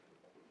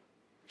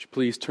Would you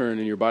please turn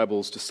in your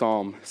Bibles to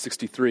Psalm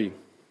 63?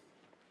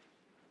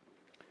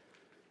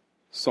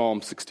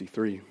 Psalm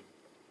 63.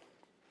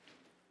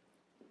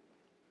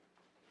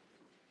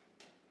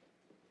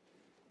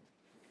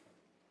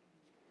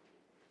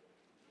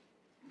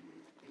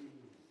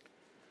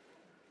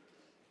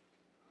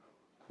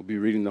 We'll be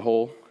reading the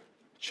whole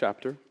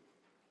chapter,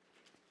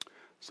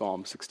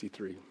 Psalm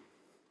 63.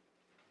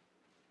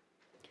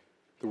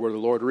 The word of the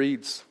Lord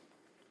reads,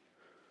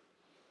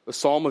 a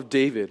psalm of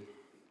David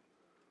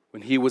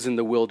when he was in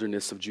the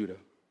wilderness of Judah.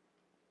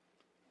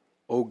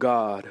 O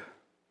God,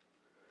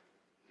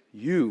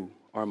 you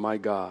are my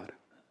God.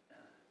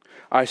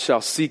 I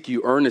shall seek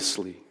you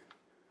earnestly.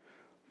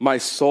 My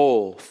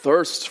soul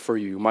thirsts for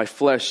you. My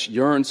flesh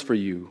yearns for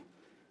you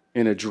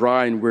in a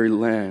dry and weary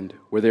land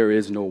where there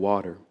is no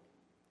water.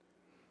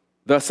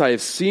 Thus I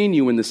have seen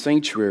you in the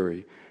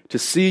sanctuary to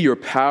see your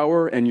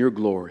power and your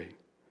glory.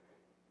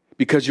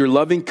 Because your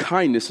loving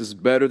kindness is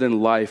better than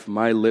life,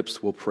 my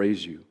lips will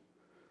praise you.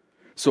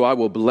 So I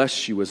will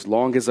bless you as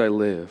long as I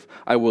live.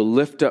 I will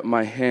lift up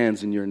my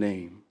hands in your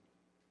name.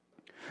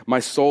 My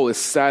soul is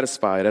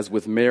satisfied as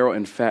with marrow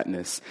and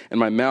fatness, and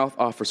my mouth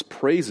offers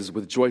praises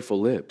with joyful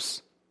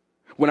lips.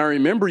 When I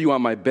remember you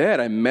on my bed,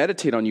 I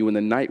meditate on you in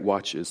the night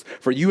watches,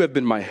 for you have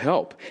been my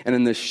help, and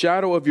in the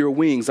shadow of your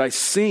wings I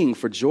sing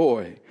for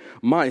joy.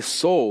 My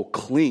soul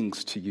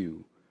clings to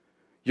you.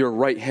 Your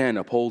right hand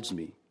upholds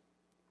me.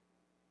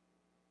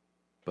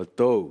 But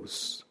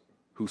those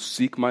who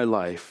seek my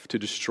life to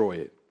destroy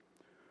it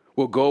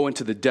will go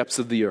into the depths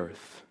of the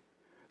earth.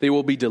 They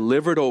will be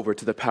delivered over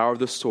to the power of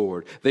the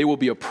sword. They will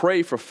be a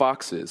prey for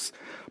foxes,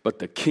 but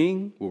the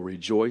king will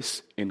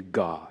rejoice in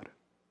God.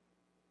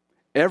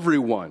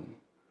 Everyone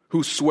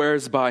who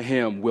swears by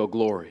him will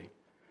glory,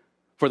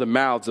 for the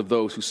mouths of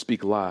those who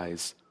speak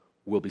lies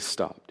will be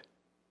stopped.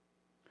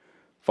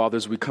 Father,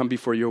 as we come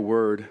before your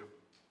word,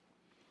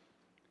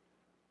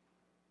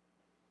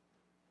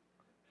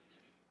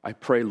 I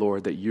pray,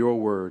 Lord, that your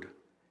word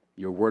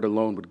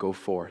alone would go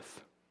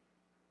forth.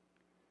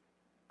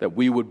 That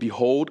we would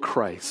behold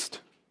Christ.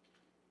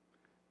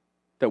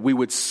 That we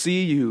would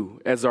see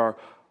you as our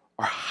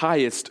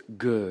highest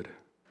good.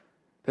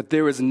 That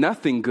there is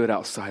nothing good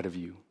outside of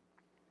you.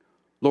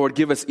 Lord,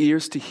 give us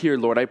ears to hear,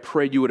 Lord. I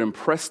pray you would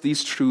impress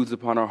these truths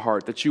upon our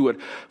heart. That you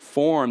would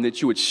form, that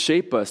you would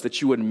shape us,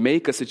 that you would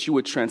make us, that you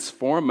would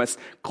transform us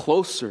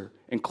closer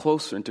and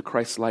closer into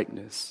Christ's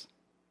likeness.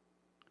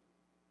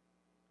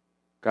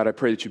 God, I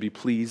pray that you be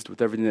pleased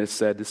with everything that is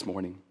said this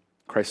morning.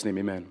 In Christ's name,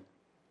 amen.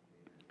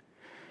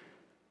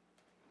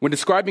 When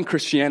describing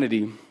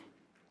Christianity,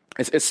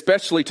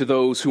 especially to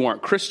those who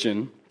aren't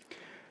Christian,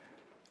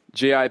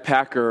 J.I.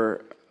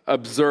 Packer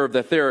observed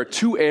that there are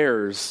two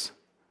errors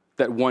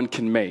that one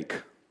can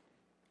make.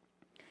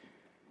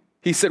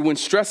 He said, when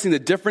stressing the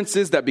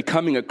differences that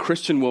becoming a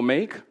Christian will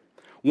make,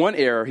 one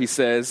error, he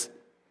says,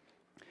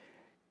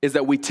 is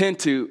that we tend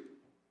to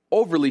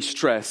overly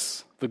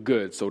stress the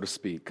good, so to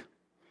speak.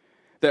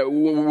 That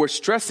when we're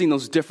stressing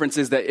those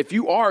differences, that if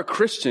you are a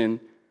Christian,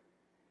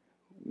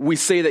 we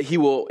say that it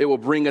will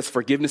bring us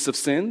forgiveness of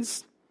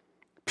sins,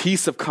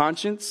 peace of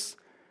conscience,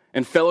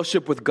 and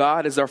fellowship with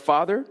God as our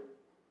Father.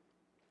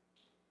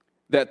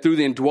 That through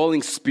the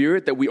indwelling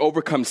Spirit that we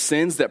overcome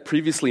sins that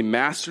previously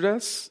mastered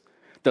us.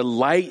 The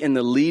light and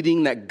the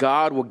leading that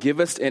God will give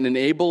us and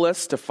enable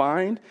us to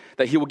find.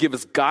 That he will give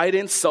us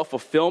guidance,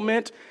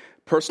 self-fulfillment,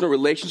 personal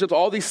relationships,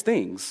 all these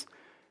things.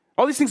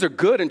 All these things are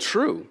good and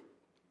true.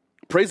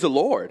 Praise the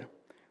Lord.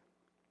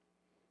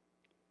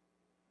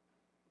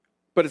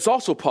 But it's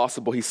also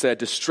possible, he said,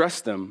 to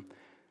stress them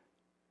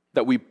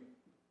that we,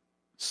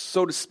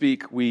 so to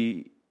speak,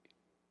 we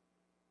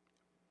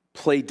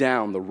play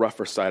down the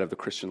rougher side of the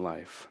Christian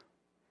life.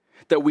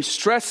 That we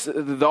stress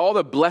all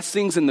the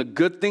blessings and the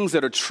good things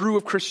that are true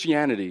of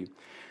Christianity.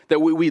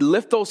 That we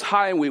lift those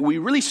high and we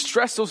really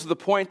stress those to the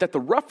point that the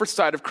rougher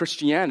side of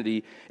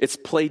Christianity, it's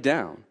played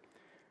down.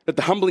 That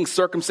the humbling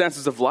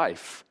circumstances of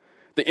life,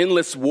 the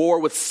endless war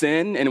with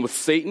sin and with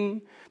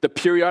Satan, the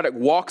periodic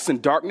walks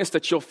in darkness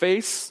that you'll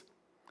face,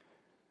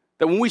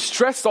 that when we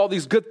stress all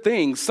these good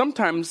things,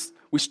 sometimes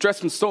we stress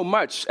them so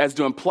much as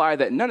to imply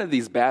that none of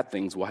these bad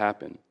things will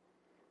happen.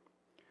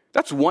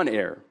 That's one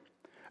error.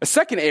 A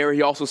second error,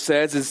 he also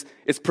says,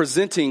 is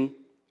presenting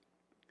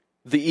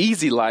the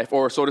easy life,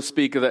 or so to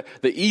speak, the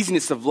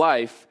easiness of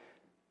life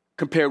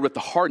compared with the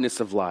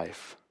hardness of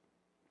life.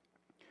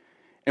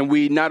 And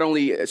we not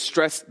only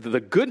stress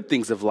the good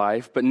things of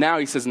life, but now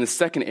he says in the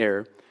second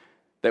error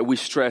that we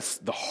stress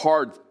the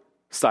hard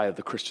side of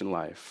the Christian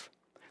life.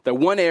 That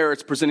one error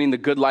is presenting the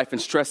good life and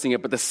stressing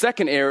it, but the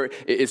second error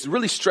is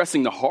really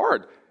stressing the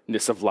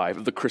hardness of life,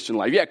 of the Christian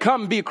life. Yeah,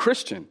 come and be a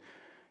Christian.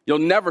 You'll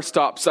never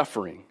stop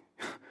suffering.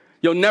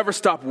 You'll never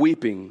stop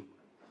weeping.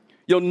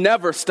 You'll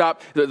never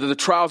stop the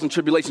trials and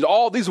tribulations.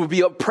 All these will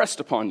be pressed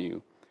upon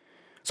you.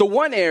 So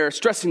one error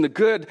stressing the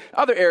good,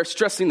 other error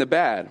stressing the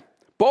bad.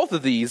 Both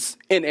of these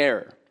in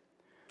error.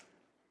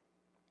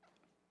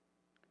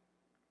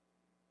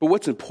 But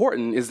what's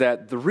important is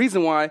that the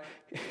reason why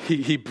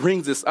he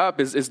brings this up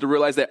is to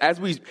realize that as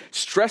we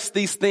stress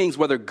these things,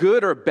 whether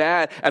good or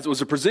bad, as it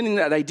was presenting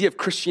that idea of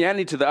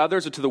Christianity to the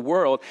others or to the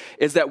world,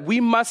 is that we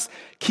must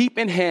keep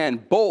in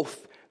hand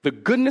both the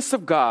goodness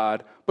of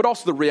God, but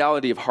also the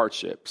reality of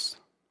hardships.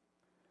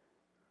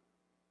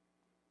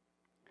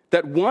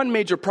 That one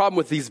major problem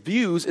with these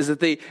views is that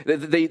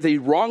they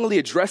wrongly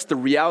address the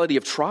reality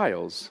of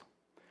trials.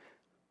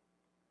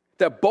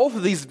 That both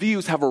of these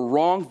views have a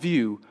wrong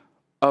view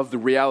of the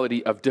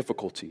reality of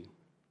difficulty.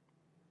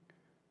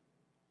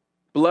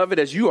 Beloved,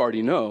 as you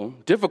already know,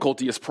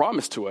 difficulty is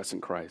promised to us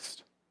in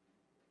Christ.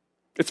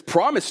 It's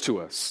promised to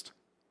us.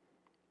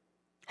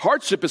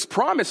 Hardship is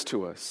promised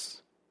to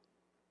us.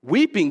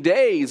 Weeping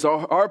days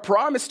are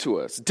promised to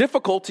us.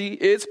 Difficulty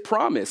is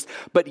promised.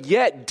 But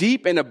yet,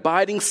 deep and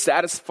abiding,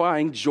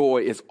 satisfying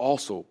joy is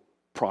also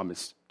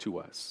promised to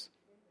us.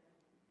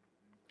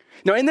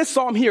 Now, in this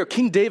psalm here,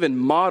 King David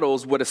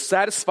models what a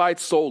satisfied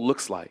soul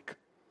looks like.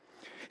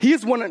 He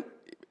is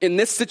in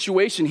this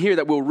situation here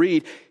that we'll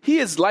read, he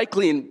is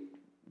likely in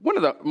one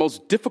of the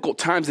most difficult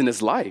times in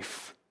his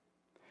life.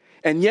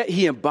 And yet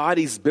he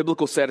embodies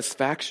biblical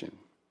satisfaction.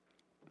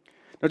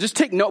 Now just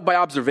take note by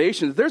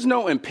observation, there's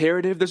no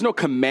imperative, there's no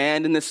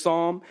command in this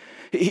psalm.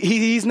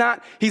 He's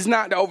not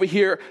over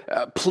here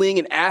pleading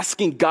and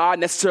asking God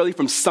necessarily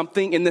from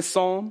something in this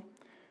psalm.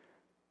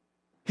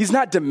 He's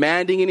not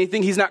demanding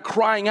anything. He's not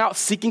crying out,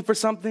 seeking for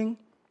something.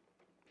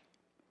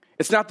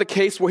 It's not the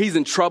case where he's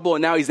in trouble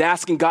and now he's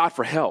asking God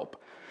for help.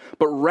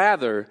 But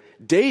rather,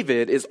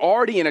 David is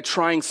already in a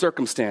trying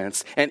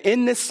circumstance. And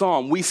in this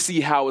psalm, we see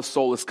how his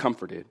soul is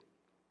comforted.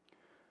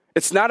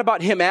 It's not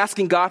about him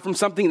asking God from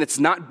something, and it's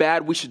not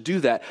bad. We should do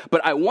that.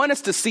 But I want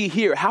us to see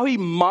here how he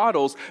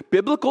models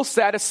biblical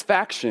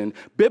satisfaction,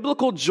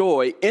 biblical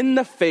joy in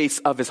the face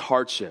of his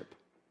hardship.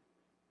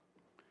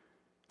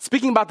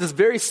 Speaking about this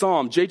very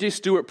psalm, J.J.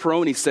 Stewart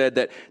Peroni said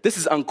that this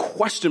is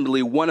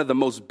unquestionably one of the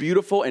most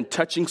beautiful and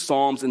touching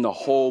psalms in the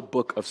whole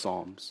book of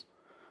Psalms.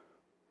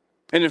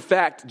 And in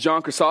fact,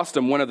 John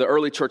Chrysostom, one of the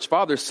early church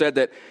fathers, said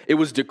that it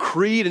was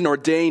decreed and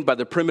ordained by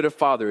the primitive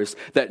fathers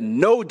that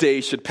no day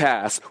should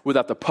pass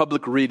without the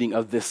public reading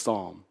of this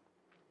psalm.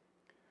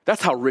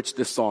 That's how rich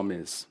this psalm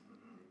is.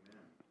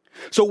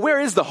 So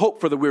where is the hope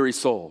for the weary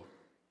soul?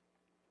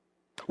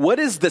 What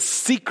is the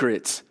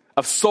secret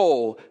of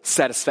soul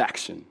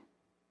satisfaction?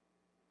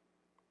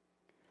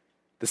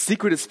 The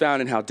secret is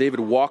found in how David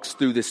walks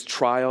through this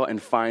trial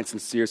and finds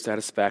sincere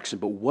satisfaction.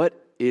 But what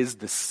is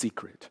the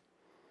secret?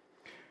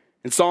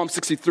 In Psalm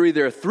 63,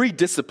 there are 3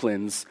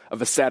 disciplines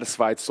of a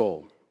satisfied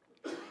soul.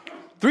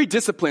 3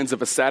 disciplines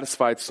of a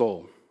satisfied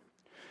soul.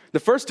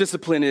 The first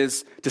discipline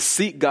is to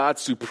seek God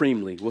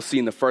supremely. We'll see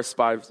in the first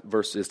 5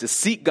 verses, to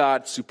seek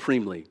God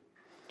supremely.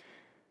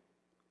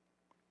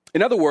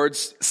 In other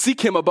words, seek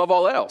him above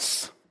all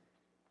else.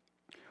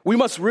 We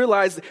must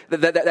realize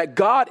that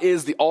God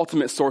is the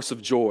ultimate source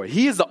of joy.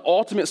 He is the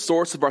ultimate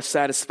source of our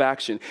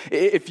satisfaction.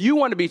 If you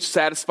want to be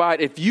satisfied,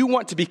 if you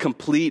want to be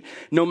complete,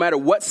 no matter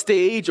what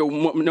stage or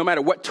no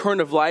matter what turn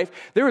of life,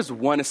 there is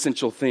one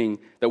essential thing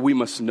that we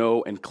must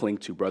know and cling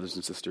to, brothers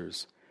and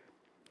sisters.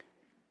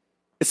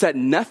 It's that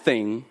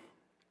nothing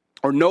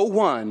or no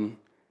one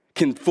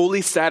can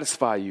fully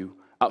satisfy you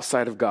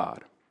outside of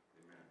God.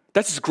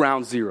 That's just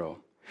ground zero.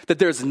 That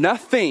there's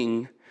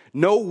nothing,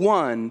 no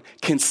one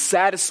can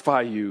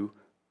satisfy you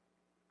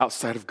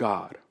outside of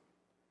God.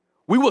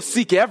 We will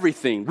seek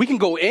everything. We can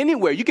go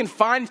anywhere. You can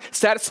find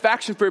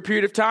satisfaction for a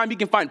period of time. You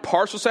can find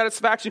partial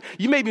satisfaction.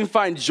 You may even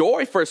find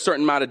joy for a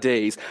certain amount of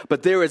days.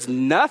 But there is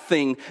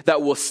nothing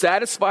that will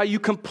satisfy you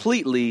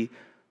completely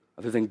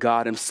other than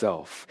God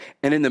himself.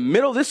 And in the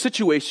middle of this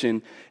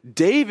situation,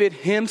 David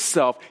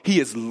himself, he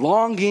is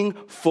longing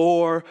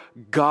for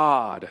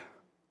God.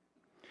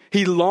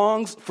 He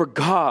longs for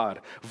God.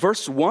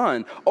 Verse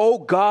 1, "Oh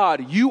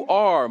God, you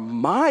are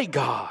my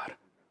God.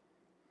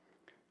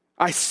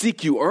 I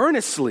seek you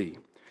earnestly."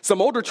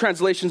 Some older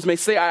translations may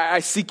say, I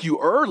seek you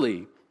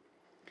early.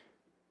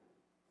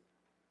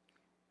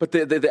 But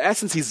the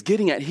essence he's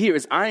getting at here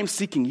is, I am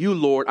seeking you,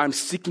 Lord. I'm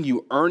seeking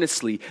you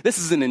earnestly. This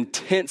is an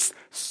intense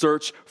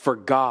search for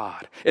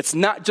God. It's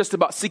not just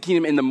about seeking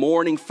him in the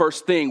morning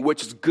first thing,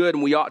 which is good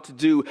and we ought to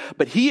do.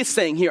 But he is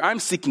saying here, I'm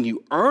seeking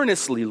you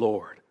earnestly,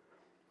 Lord.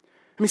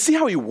 I mean, see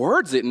how he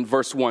words it in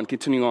verse 1,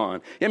 continuing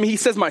on. I mean, he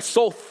says, my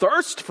soul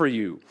thirsts for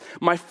you.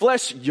 My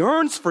flesh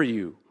yearns for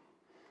you.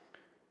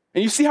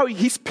 And you see how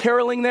he's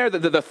paralleling there,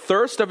 the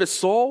thirst of his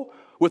soul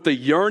with the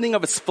yearning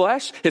of his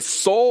flesh. His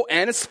soul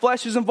and his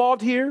flesh is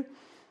involved here.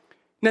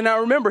 Now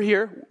remember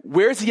here,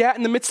 where is he at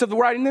in the midst of the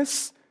writing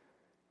this?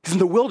 He's in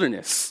the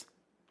wilderness.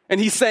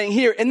 And he's saying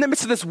here, in the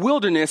midst of this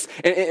wilderness,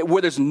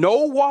 where there's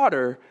no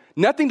water,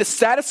 nothing to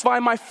satisfy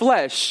my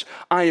flesh,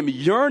 I am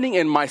yearning,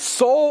 and my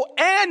soul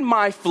and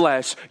my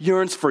flesh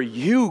yearns for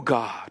you,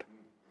 God.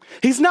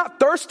 He's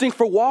not thirsting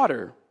for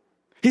water.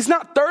 He's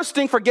not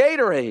thirsting for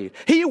Gatorade.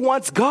 He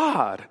wants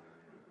God.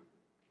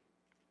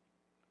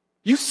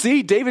 You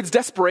see David's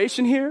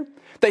desperation here?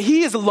 That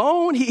he is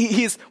alone.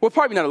 He's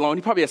probably not alone.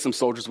 He probably has some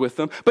soldiers with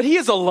him. But he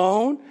is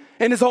alone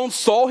in his own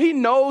soul. He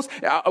knows,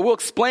 I will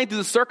explain through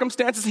the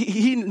circumstances,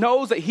 he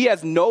knows that he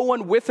has no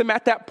one with him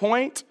at that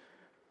point.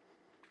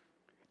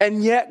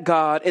 And yet,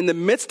 God, in the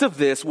midst of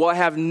this, while I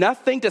have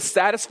nothing to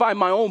satisfy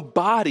my own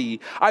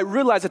body, I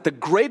realize that the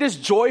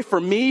greatest joy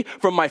for me,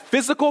 from my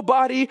physical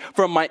body,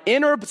 from my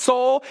inner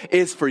soul,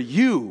 is for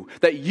you,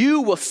 that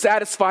you will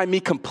satisfy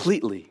me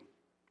completely.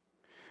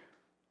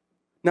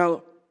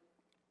 Now,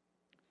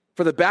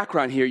 for the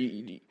background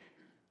here,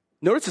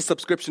 notice the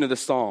subscription of the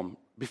psalm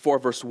before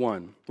verse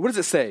 1. What does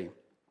it say?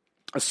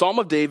 A psalm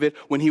of David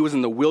when he was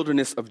in the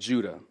wilderness of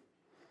Judah.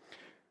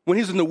 When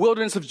he was in the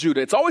wilderness of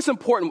Judah. It's always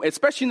important,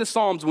 especially in the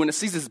Psalms, when it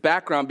sees this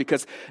background,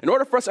 because in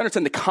order for us to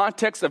understand the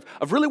context of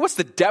really what's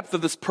the depth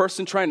of this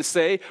person trying to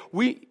say,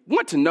 we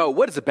want to know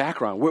what is the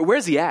background.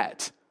 Where's he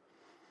at?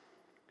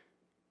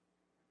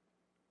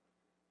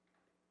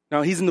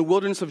 Now, he's in the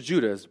wilderness of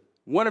Judah.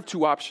 One of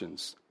two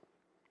options.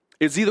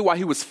 It's either while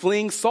he was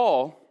fleeing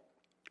Saul,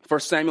 1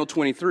 Samuel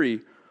 23,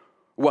 or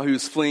while he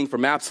was fleeing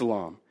from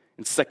Absalom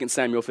in 2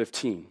 Samuel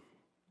 15.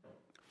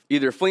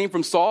 Either fleeing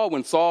from Saul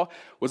when Saul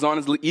was on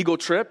his eagle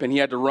trip and he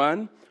had to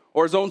run,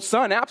 or his own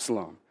son,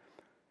 Absalom.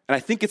 And I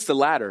think it's the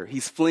latter.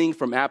 He's fleeing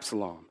from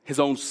Absalom, his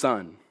own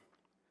son.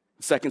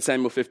 2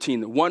 Samuel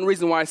 15. The one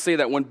reason why I say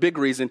that, one big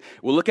reason,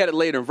 we'll look at it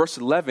later. In verse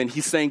 11,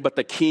 he's saying, but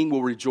the king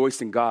will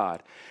rejoice in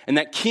God. And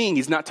that king,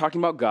 he's not talking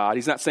about God.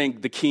 He's not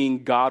saying the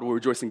king, God, will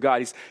rejoice in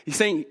God. He's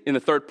saying in the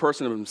third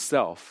person of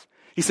himself.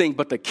 He's saying,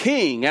 but the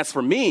king, as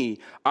for me,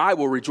 I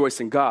will rejoice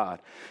in God.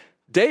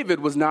 David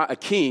was not a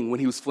king when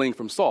he was fleeing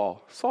from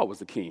Saul. Saul was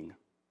the king.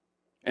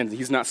 And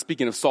he's not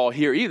speaking of Saul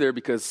here either,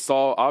 because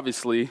Saul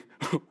obviously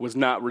was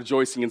not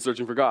rejoicing and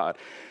searching for God.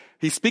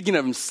 He's speaking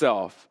of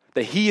himself,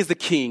 that he is the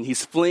king.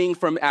 He's fleeing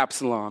from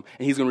Absalom,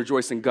 and he's going to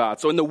rejoice in God.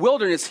 So in the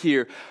wilderness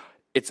here,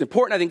 it's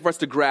important, I think, for us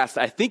to grasp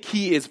that I think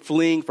he is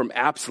fleeing from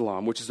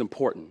Absalom, which is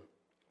important.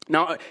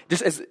 Now,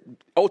 just as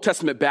Old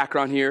Testament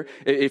background here,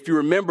 if you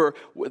remember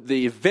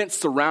the events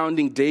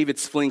surrounding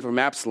David's fleeing from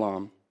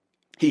Absalom,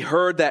 he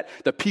heard that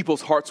the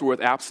people's hearts were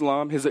with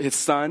Absalom, his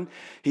son.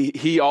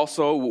 He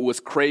also was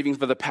craving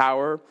for the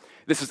power.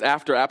 This is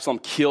after Absalom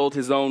killed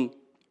his own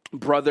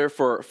brother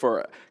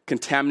for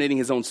contaminating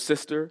his own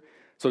sister.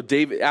 So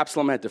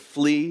Absalom had to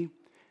flee,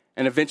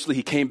 and eventually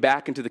he came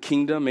back into the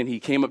kingdom, and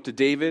he came up to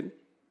David.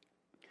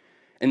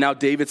 And now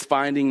David's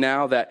finding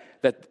now that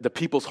the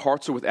people's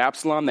hearts are with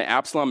Absalom, that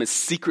Absalom is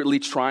secretly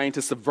trying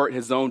to subvert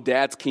his own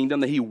dad's kingdom,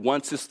 that he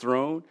wants his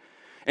throne.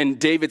 And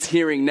David's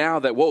hearing now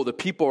that, whoa, the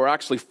people are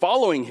actually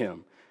following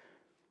him.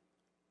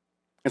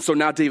 And so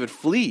now David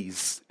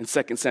flees in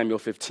 2 Samuel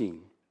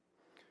 15.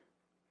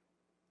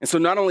 And so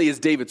not only is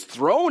David's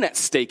throne at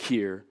stake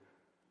here,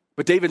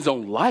 but David's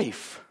own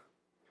life.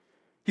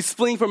 He's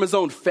fleeing from his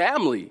own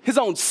family, his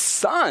own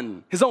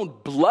son, his own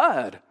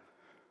blood.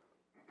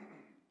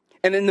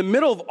 And in the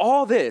middle of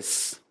all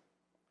this,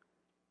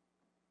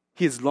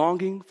 he is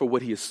longing for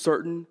what he is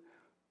certain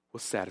will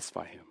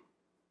satisfy him.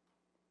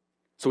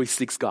 So he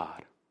seeks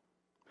God.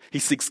 He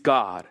seeks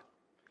God.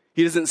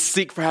 He doesn't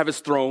seek for have his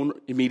throne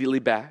immediately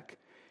back.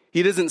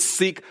 He doesn't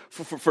seek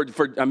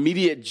for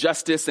immediate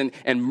justice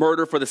and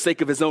murder for the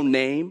sake of his own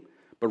name,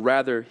 but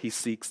rather he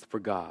seeks for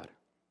God.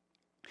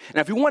 And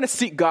if we want to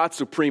seek God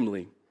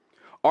supremely,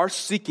 our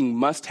seeking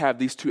must have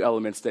these two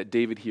elements that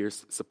David here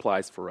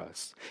supplies for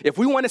us. If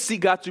we want to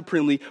seek God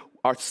supremely,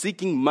 our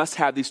seeking must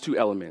have these two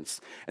elements,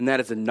 and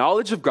that is the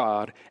knowledge of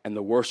God and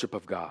the worship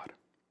of God.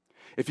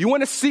 If you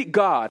want to seek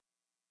God,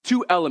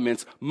 two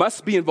elements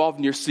must be involved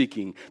in your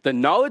seeking: the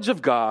knowledge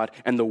of God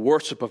and the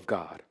worship of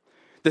God.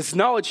 This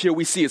knowledge here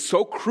we see is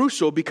so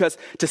crucial because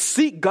to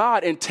seek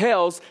God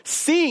entails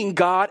seeing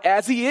God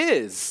as he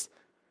is.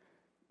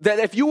 That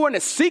if you want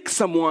to seek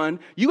someone,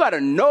 you got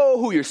to know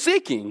who you're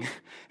seeking.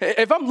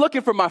 If I'm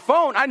looking for my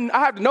phone, I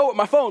have to know what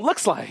my phone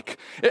looks like.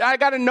 I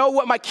got to know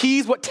what my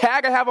keys, what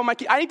tag I have on my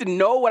key. I need to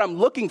know what I'm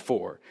looking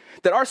for.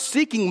 That our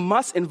seeking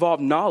must involve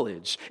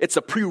knowledge. It's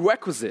a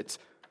prerequisite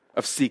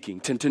of seeking,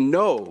 to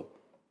know.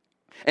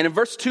 And in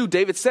verse 2,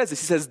 David says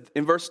this. He says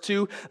in verse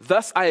 2,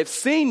 thus I have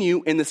seen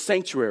you in the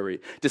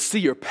sanctuary to see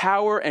your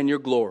power and your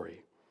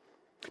glory.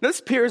 Now this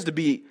appears to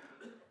be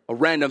a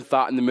random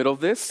thought in the middle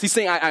of this. He's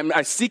saying,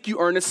 I seek you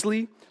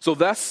earnestly, so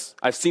thus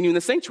I've seen you in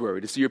the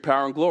sanctuary to see your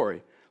power and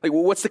glory. Like,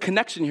 well, what's the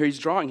connection here he's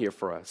drawing here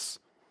for us?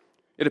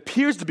 It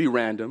appears to be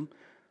random,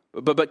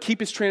 but keep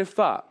his train of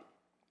thought.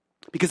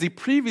 Because he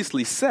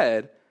previously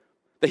said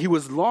that he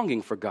was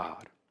longing for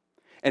God.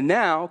 And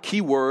now, key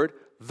word,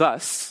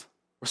 thus,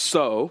 or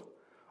so,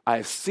 I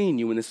have seen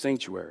you in the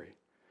sanctuary.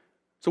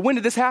 So when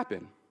did this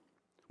happen?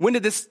 When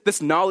did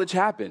this knowledge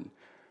happen?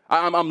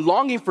 I'm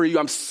longing for you,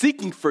 I'm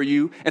seeking for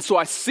you, and so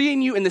I've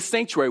seen you in the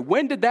sanctuary.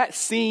 When did that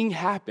seeing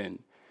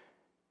happen?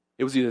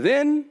 It was either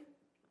then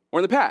or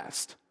in the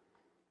past.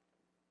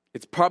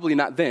 It's probably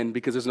not then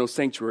because there's no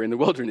sanctuary in the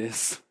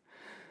wilderness.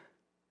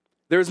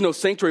 There is no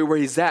sanctuary where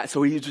he's at,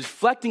 so he's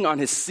reflecting on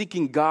his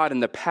seeking God in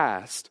the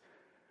past,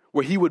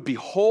 where he would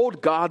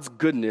behold God's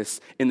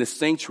goodness in the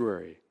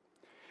sanctuary,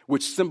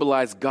 which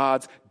symbolize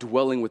God's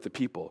dwelling with the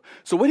people.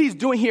 So what he's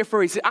doing here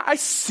for, he said, I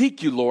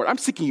seek you, Lord. I'm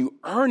seeking you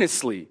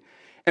earnestly.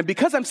 And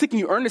because I'm seeking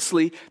you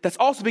earnestly, that's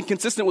also been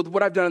consistent with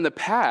what I've done in the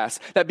past,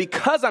 that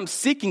because I'm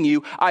seeking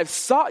you, I've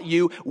sought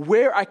you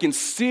where I can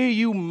see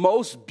you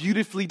most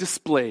beautifully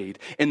displayed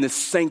in the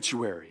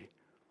sanctuary.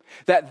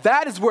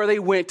 That is where they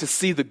went to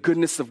see the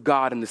goodness of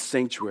God in the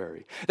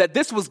sanctuary. That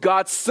this was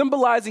God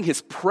symbolizing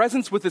his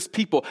presence with his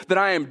people, that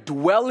I am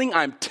dwelling,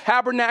 I'm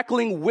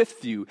tabernacling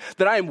with you,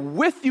 that I am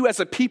with you as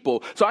a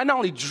people. So I not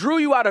only drew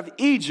you out of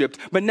Egypt,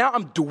 but now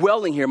I'm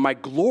dwelling here. My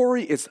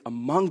glory is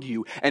among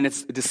you, and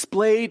it's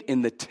displayed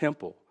in the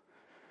temple.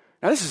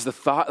 Now this is the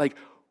thought, like,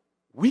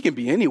 we can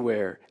be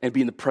anywhere and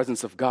be in the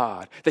presence of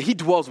God, that he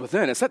dwells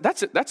within us.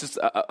 That's just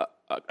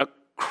a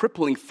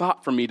crippling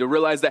thought for me to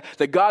realize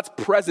that God's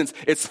presence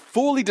is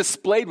fully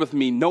displayed with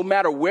me no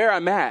matter where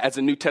I'm at as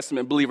a New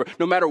Testament believer.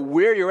 No matter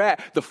where you're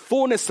at, the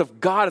fullness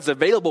of God is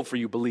available for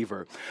you,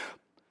 believer.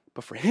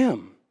 But for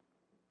him,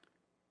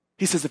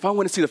 he says, if I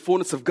want to see the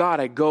fullness of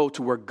God, I go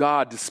to where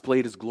God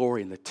displayed his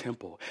glory in the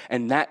temple.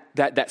 And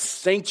that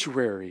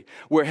sanctuary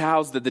where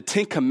housed the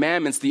Ten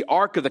Commandments, the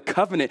Ark of the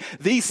Covenant,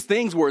 these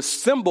things were a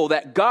symbol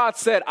that God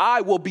said,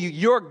 I will be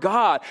your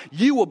God.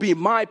 You will be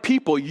my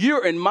people.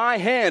 You're in my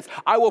hands.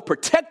 I will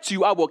protect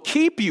you. I will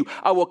keep you.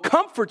 I will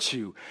comfort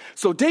you.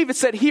 So David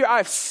said, here,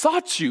 I've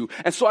sought you.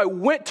 And so I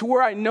went to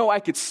where I know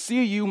I could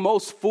see you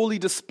most fully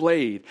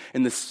displayed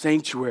in the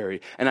sanctuary.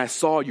 And I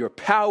saw your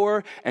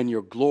power and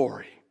your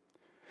glory.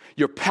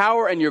 Your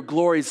power and your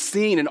glory is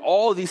seen in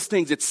all of these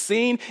things. It's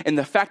seen in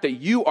the fact that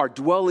you are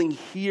dwelling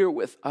here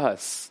with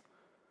us.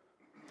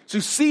 So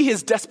you see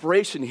his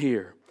desperation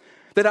here,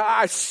 that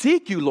I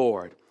seek you,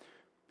 Lord.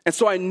 And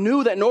so I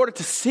knew that in order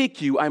to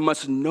seek you, I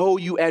must know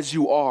you as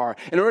you are.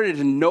 In order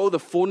to know the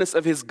fullness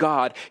of his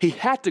God, he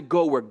had to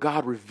go where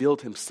God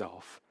revealed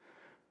himself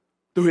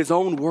through his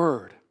own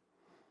word.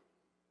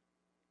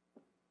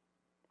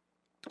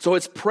 So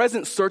his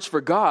present search for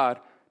God,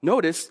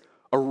 notice,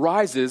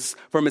 arises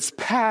from his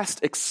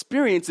past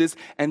experiences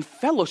and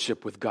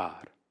fellowship with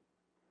God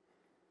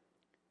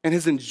and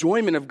his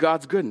enjoyment of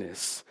God's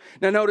goodness.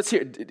 Now notice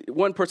here,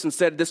 one person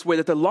said it this way,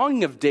 that the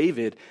longing of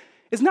David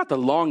is not the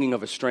longing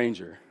of a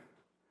stranger.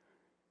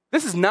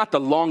 This is not the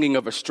longing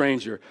of a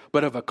stranger,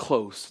 but of a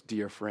close,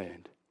 dear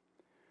friend.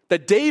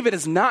 That David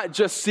is not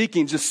just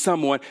seeking just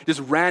someone, just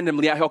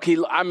randomly, okay,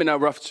 I'm in a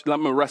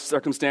rough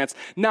circumstance,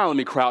 now let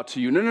me cry out to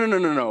you.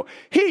 No.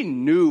 He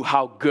knew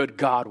how good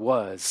God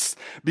was.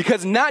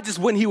 Because not just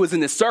when he was in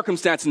this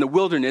circumstance in the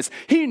wilderness,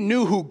 he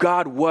knew who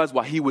God was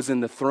while he was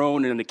in the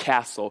throne and in the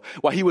castle,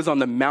 while he was on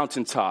the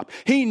mountaintop.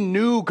 He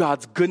knew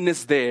God's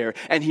goodness there,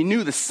 and he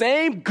knew the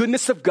same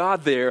goodness of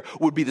God there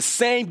would be the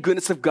same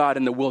goodness of God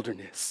in the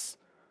wilderness.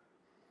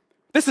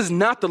 This is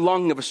not the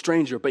longing of a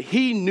stranger, but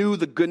he knew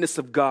the goodness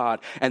of God,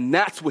 and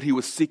that's what he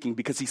was seeking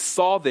because he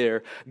saw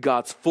there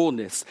God's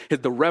fullness,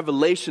 the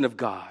revelation of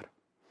God.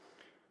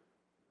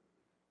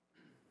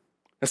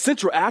 A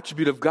central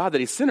attribute of God that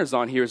he centers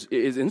on here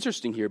is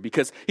interesting here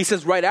because he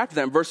says right after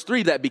that in verse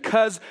 3 that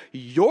because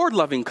your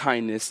loving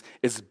kindness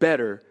is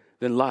better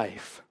than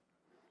life.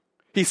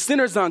 He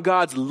centers on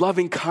God's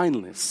loving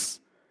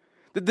kindness.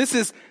 This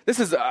is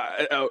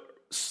a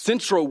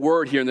central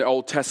word here in the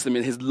Old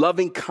Testament, his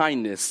loving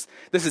kindness.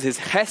 This is his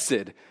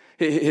hesed,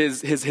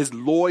 his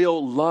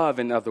loyal love,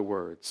 in other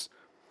words.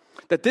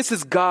 That this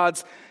is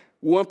God's,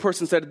 one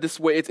person said it this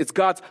way, it's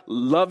God's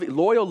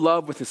loyal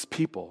love with his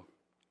people.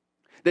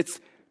 That's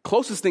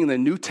closest thing in the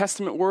New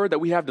Testament word that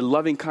we have to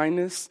loving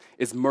kindness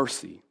is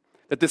mercy.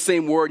 That the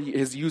same word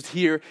is used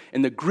here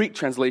in the Greek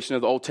translation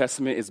of the Old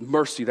Testament is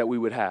mercy that we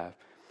would have.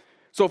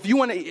 So if you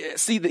want to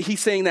see that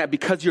he's saying that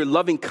because your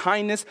loving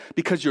kindness,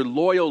 because your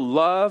loyal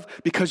love,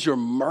 because your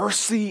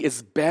mercy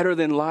is better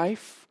than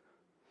life,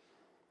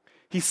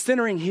 he's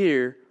centering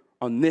here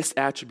on this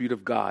attribute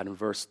of God in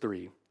verse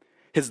 3,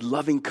 his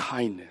loving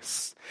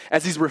kindness.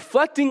 As he's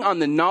reflecting on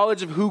the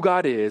knowledge of who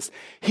God is,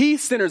 he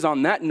centers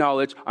on that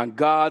knowledge on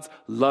God's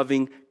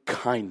loving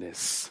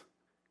kindness.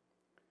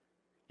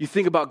 You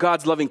think about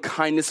God's loving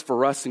kindness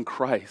for us in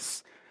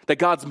Christ, that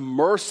God's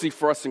mercy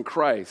for us in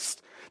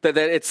Christ, that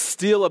it's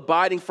still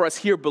abiding for us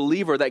here,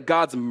 believer, that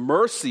God's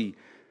mercy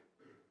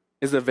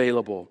is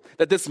available.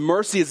 That this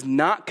mercy is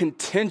not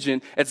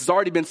contingent. It's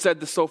already been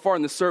said this so far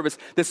in the service.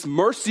 This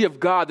mercy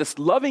of God, this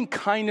loving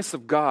kindness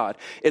of God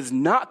is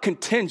not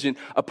contingent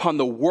upon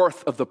the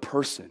worth of the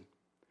person.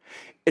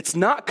 It's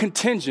not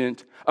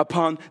contingent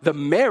upon the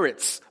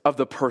merits of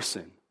the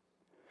person.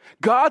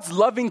 God's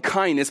loving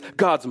kindness,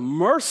 God's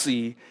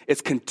mercy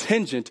is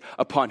contingent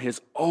upon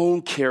his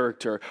own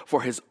character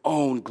for his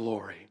own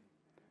glory.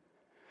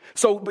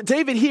 So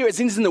David here, as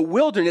he's in the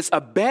wilderness,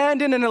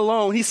 abandoned and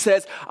alone, he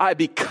says,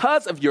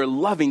 because of your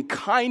loving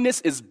kindness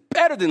is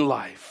better than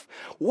life.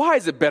 Why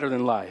is it better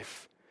than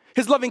life?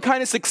 His loving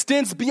kindness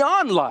extends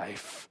beyond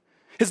life.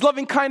 His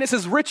loving kindness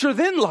is richer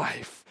than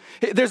life.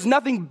 There's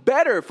nothing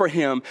better for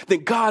him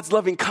than God's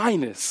loving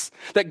kindness,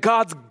 that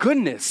God's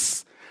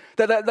goodness,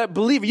 that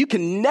believer, you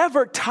can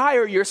never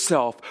tire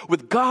yourself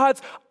with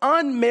God's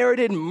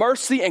unmerited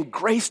mercy and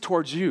grace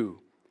towards you.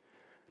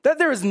 That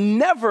there is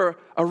never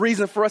a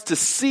reason for us to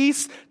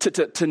cease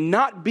to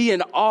not be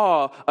in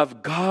awe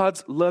of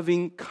God's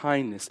loving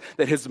kindness.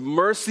 That his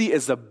mercy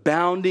is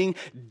abounding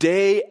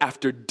day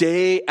after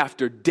day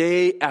after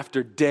day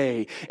after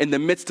day. In the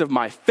midst of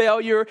my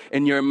failure,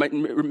 in the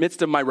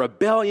midst of my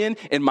rebellion,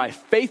 in my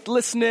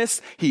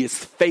faithlessness, he is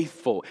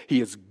faithful. He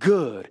is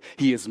good.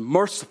 He is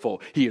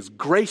merciful. He is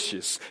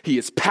gracious. He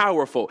is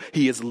powerful.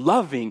 He is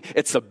loving.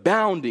 It's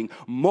abounding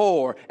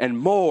more and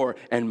more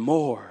and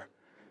more.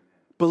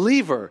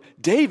 Believer,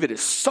 David is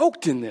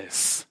soaked in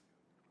this,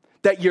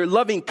 that your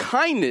loving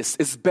kindness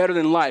is better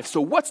than life. So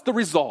what's the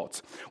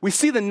result? We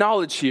see the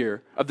knowledge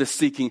here of the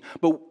seeking,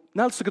 but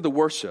now let's look at the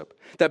worship.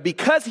 That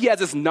because he has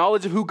this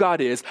knowledge of who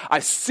God is,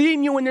 I've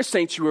seen you in your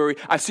sanctuary,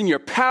 I've seen your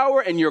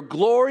power and your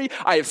glory,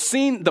 I have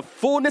seen the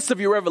fullness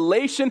of your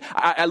revelation,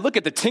 I look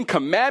at the 10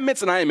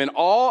 Commandments and I am in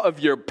awe of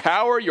your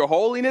power, your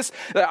holiness.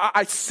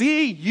 I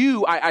see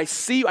you, I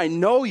see you, I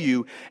know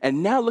you,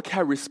 and now look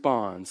how he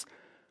responds.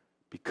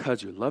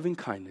 Because your loving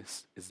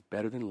kindness is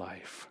better than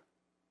life,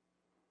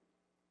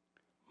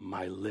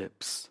 my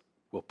lips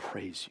will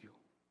praise you.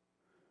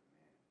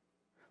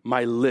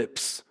 My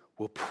lips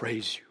will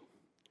praise you.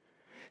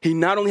 He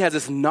not only has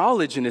this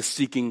knowledge in his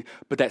seeking,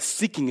 but that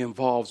seeking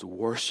involves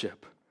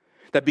worship.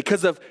 That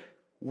because of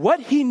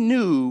what he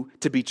knew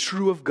to be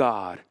true of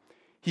God,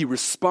 he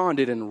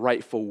responded in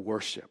rightful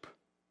worship.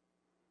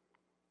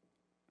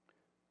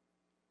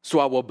 So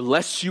I will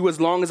bless you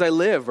as long as I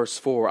live, verse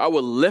 4. I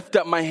will lift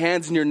up my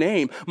hands in your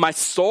name. My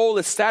soul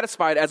is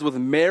satisfied as with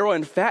marrow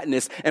and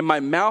fatness, and my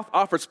mouth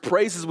offers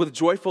praises with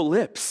joyful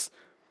lips.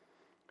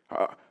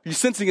 Are you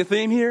sensing a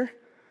theme here?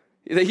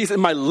 He said,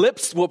 my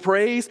lips will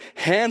praise,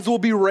 hands will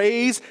be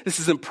raised.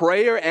 This is in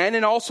prayer and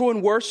also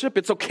in worship.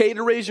 It's okay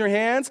to raise your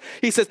hands.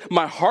 He says,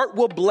 my heart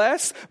will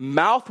bless,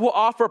 mouth will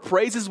offer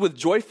praises with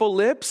joyful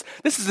lips.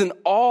 This is an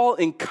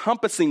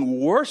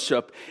all-encompassing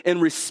worship in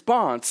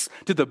response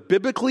to the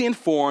biblically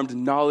informed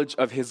knowledge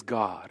of his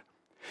God.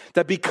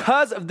 That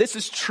because of this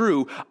is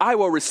true, I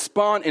will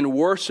respond in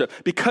worship.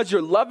 Because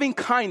your loving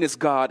kindness,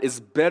 God, is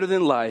better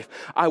than life,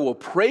 I will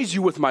praise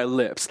you with my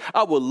lips.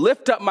 I will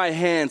lift up my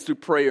hands through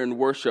prayer and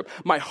worship.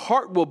 My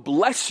heart will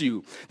bless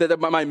you. That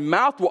my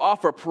mouth will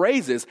offer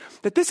praises.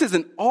 That this is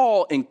an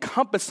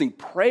all-encompassing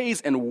praise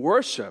and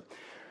worship.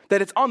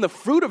 That it's on the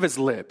fruit of his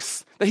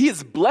lips, that he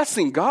is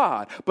blessing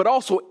God, but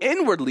also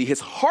inwardly his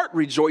heart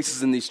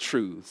rejoices in these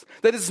truths.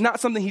 That it's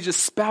not something he's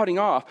just spouting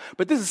off,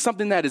 but this is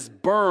something that is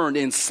burned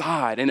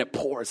inside and it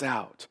pours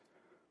out.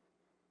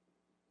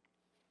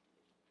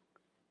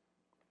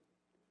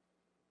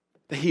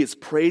 That he is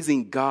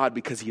praising God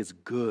because he is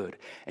good.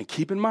 And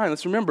keep in mind,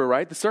 let's remember,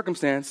 right, the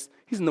circumstance,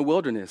 he's in the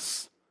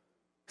wilderness.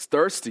 He's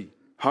thirsty,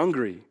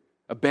 hungry,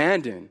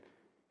 abandoned.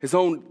 His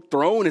own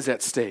throne is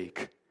at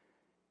stake.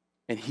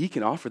 And he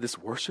can offer this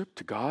worship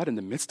to God in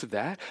the midst of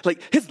that.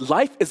 Like his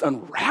life is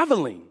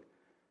unraveling.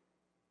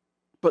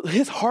 But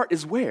his heart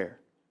is where?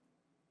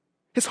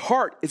 His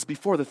heart is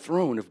before the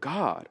throne of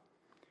God.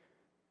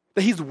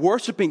 That he's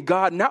worshiping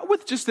God, not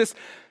with just this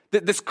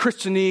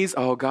Christianese,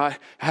 oh God,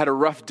 I had a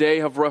rough day,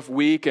 a rough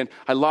week, and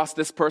I lost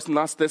this person,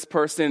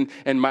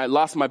 and I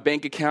lost my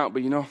bank account,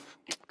 but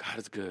God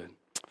is good.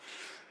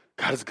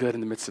 God is good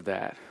in the midst of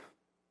that.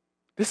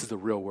 This is the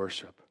real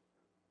worship.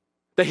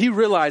 That he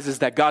realizes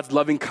that God's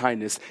loving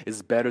kindness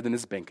is better than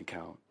his bank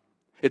account.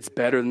 It's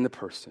better than the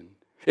person.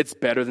 It's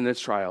better than the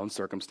trial and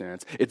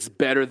circumstance. It's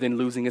better than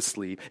losing his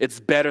sleep. It's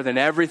better than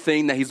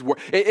everything that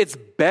it's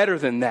better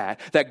than that.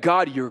 That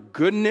God, your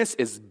goodness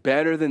is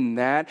better than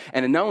that.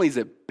 And not only is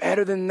it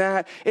better than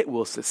that, it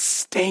will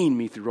sustain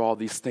me through all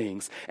these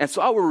things. And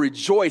so I will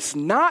rejoice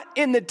not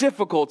in the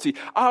difficulty.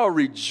 I will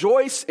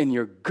rejoice in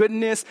your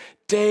goodness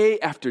day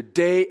after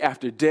day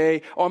after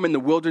day. Oh, I'm in the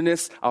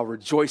wilderness. I'll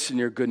rejoice in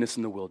your goodness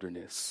in the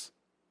wilderness.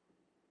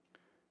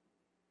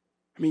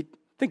 I mean,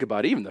 think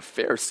about it. Even the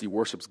Pharisee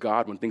worships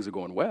God when things are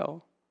going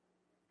well.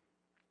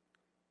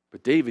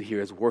 But David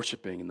here is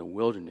worshiping in the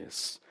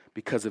wilderness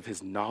because of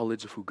his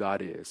knowledge of who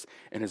God is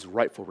and his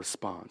rightful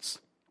response.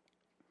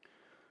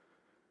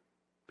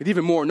 But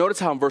even more, notice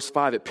how in verse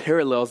 5 it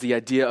parallels the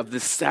idea of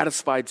this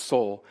satisfied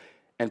soul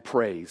and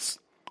praise.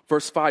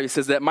 Verse 5, it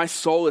says that my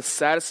soul is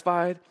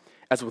satisfied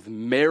as with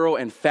marrow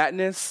and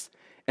fatness,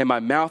 and my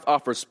mouth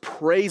offers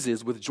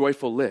praises with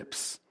joyful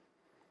lips.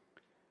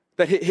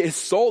 That his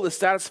soul is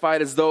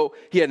satisfied as though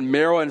he had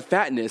marrow and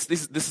fatness.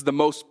 This is the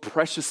most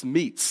precious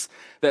meats.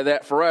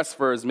 That for us,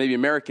 for as maybe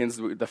Americans,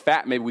 the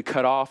fat maybe we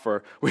cut off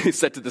or we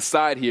set to the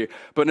side here.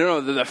 But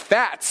no, the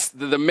fats,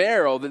 the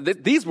marrow,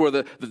 these were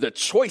the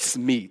choice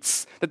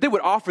meats. That they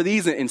would offer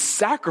these in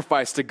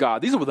sacrifice to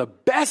God. These were the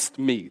best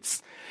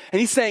meats.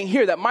 And he's saying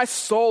here that my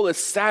soul is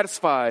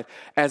satisfied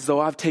as though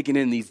I've taken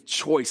in these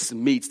choice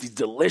meats, these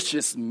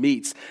delicious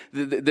meats,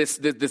 this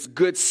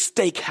good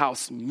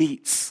steakhouse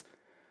meats.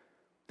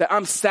 That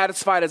I'm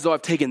satisfied as though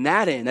I've taken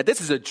that in. That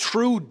this is a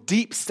true,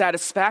 deep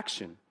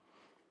satisfaction.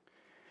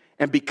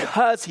 And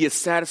because he is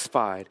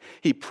satisfied,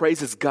 he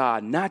praises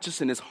God, not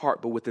just in his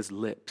heart, but with his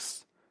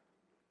lips.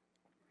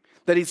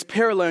 that he's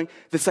paralleling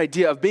this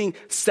idea of being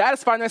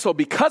satisfied in my soul.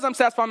 Because I'm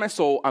satisfied in my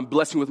soul, I'm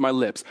blessing with my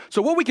lips.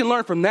 So what we can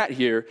learn from that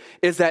here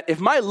is that if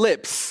my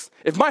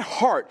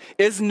heart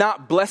is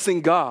not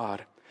blessing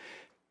God,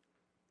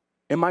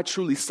 am I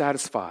truly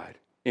satisfied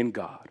in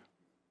God?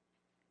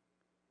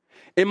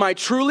 Am I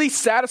truly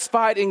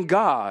satisfied in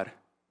God?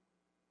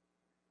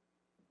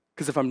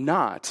 Because if I'm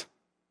not,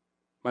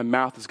 my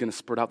mouth is going to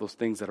spurt out those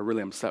things that I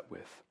really am upset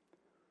with.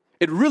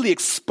 It really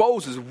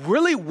exposes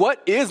really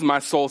what is my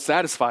soul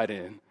satisfied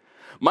in.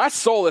 My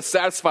soul is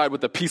satisfied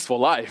with a peaceful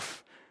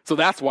life, so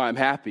that's why I'm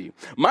happy.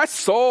 My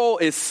soul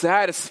is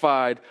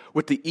satisfied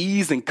with the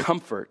ease and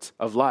comfort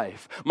of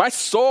life. My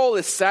soul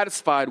is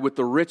satisfied with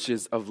the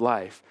riches of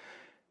life.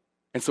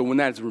 And so when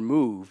that is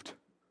removed,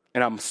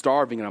 and I'm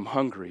starving and I'm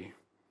hungry,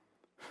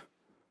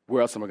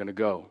 where else am I going to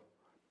go?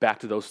 Back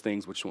to those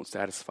things which won't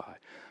satisfy.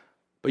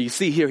 But you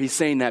see here, he's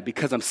saying that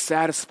because I'm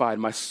satisfied,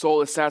 my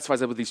soul is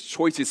satisfied with these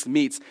choicest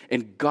meats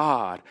in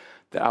God,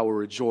 that I will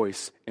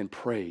rejoice and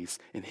praise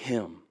in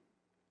him.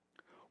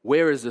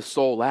 Where is the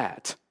soul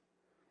at?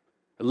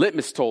 A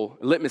litmus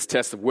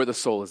test of where the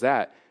soul is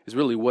at is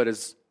really what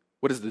is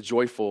the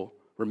joyful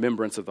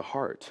remembrance of the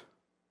heart?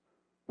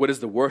 What is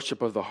the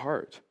worship of the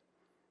heart?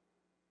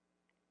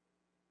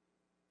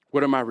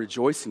 What am I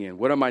rejoicing in?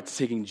 What am I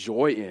taking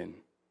joy in?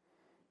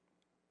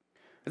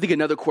 I think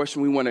another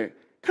question we want to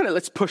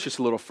let's push this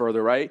a little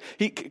further, right?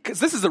 Because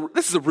this is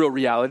a real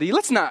reality.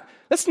 Let's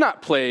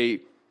not play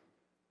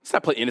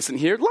innocent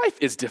here. Life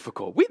is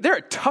difficult. There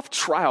are tough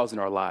trials in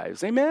our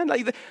lives. Amen.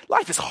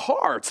 Life is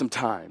hard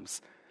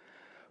sometimes.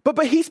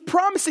 But he's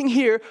promising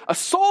here a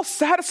soul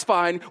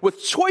satisfied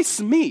with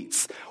choice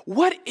meats.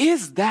 What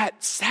is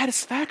that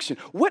satisfaction?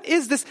 What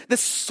is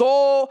this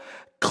soul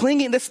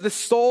clinging, this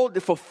soul, the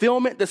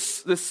fulfillment,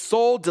 this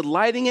soul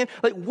delighting in?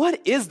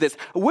 What is this?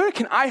 Where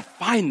can I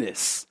find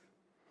this?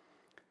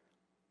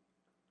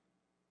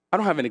 I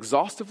don't have an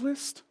exhaustive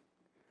list,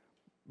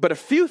 but a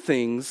few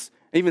things,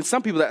 even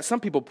some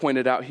people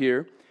pointed out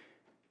here.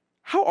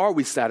 How are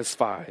we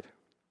satisfied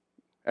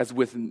as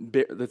with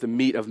the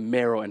meat of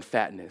marrow and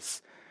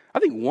fatness? I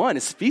think one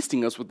is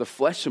feasting us with the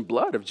flesh and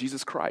blood of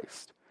Jesus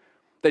Christ.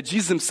 That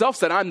Jesus himself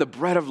said, I'm the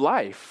bread of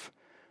life.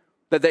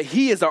 That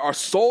he is our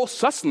sole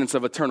sustenance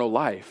of eternal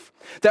life.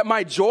 That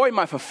my joy,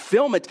 my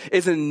fulfillment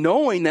is in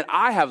knowing that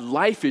I have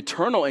life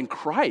eternal in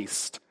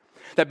Christ.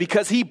 That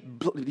because he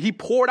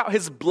poured out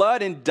his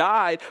blood and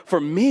died for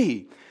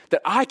me,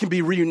 that I can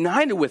be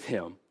reunited with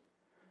him.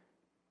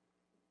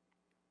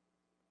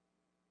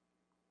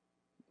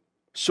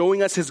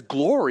 Showing us his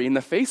glory in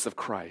the face of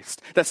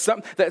Christ. That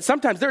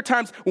sometimes there are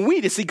times when we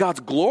need to see God's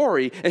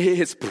glory and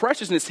his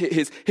preciousness,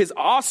 his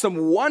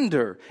awesome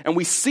wonder. And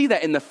we see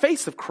that in the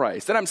face of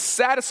Christ. That I'm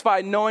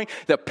satisfied knowing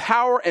the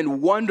power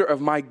and wonder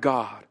of my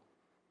God.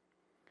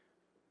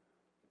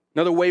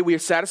 Another way we are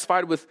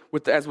satisfied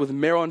with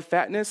marrow and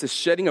fatness is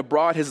shedding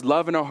abroad his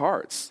love in our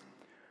hearts.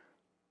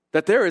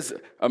 That there is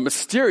a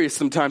mysterious,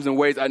 sometimes in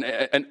ways,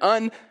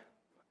 an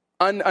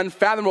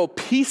unfathomable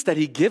peace that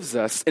he gives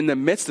us in the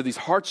midst of these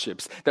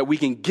hardships that we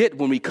can get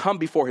when we come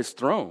before his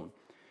throne.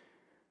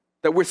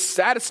 That we're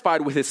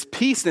satisfied with his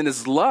peace and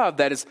his love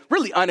that is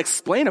really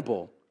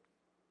unexplainable.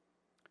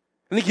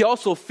 I think he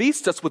also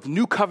feasts us with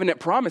new covenant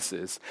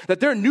promises. That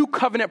there are new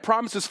covenant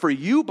promises for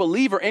you,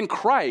 believer in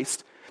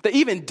Christ, that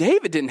even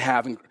David didn't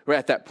have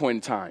at that point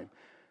in time.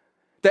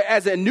 That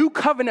as a new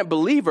covenant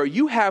believer,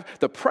 you have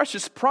the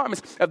precious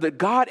promise of the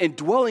God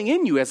indwelling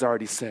in you, as I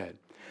already said.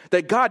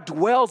 That God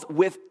dwells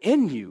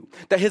within you.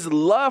 That his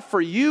love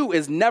for you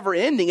is never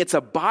ending. It's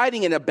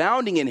abiding and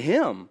abounding in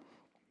him.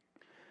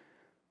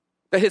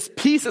 That his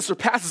peace that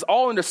surpasses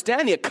all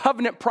understanding,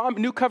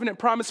 new covenant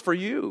promise for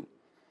you.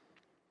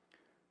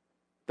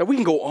 That we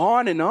can go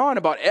on and on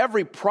about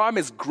every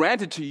promise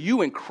granted to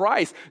you in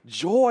Christ.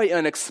 Joy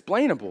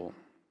unexplainable.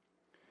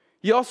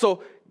 He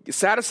also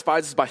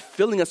satisfies us by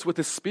filling us with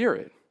his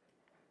Spirit.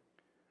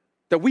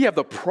 That we have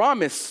the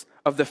promise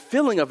of the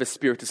filling of his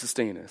Spirit to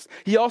sustain us.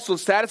 He also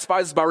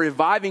satisfies us by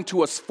reviving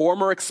to us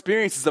former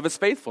experiences of his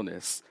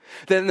faithfulness.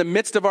 That in the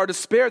midst of our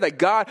despair, that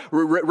God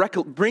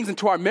brings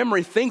into our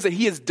memory things that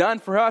he has done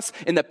for us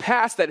in the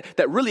past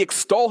that really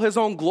extol his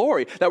own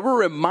glory. That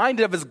we're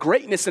reminded of his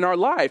greatness in our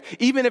life,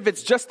 even if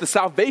it's just the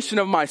salvation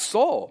of my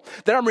soul.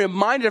 That I'm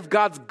reminded of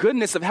God's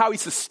goodness, of how he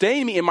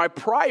sustained me in my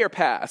prior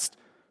past.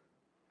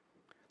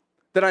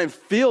 That I am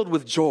filled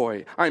with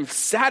joy. I am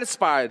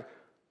satisfied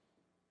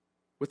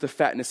with the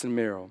fatness and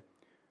marrow.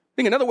 I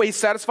think another way he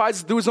satisfies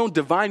is through his own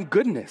divine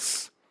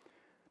goodness.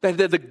 That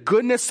the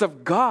goodness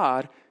of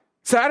God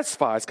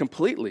satisfies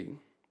completely.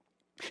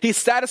 He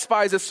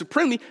satisfies us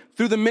supremely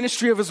through the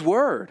ministry of his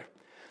word.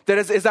 That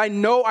as I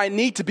know I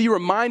need to be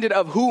reminded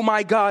of who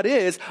my God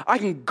is, I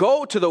can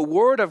go to the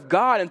word of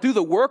God, and through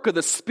the work of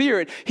the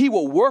Spirit, he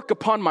will work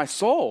upon my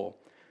soul.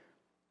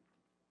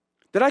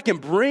 That I can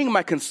bring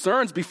my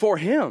concerns before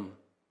him.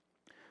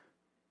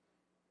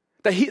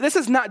 That this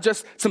is not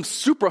just some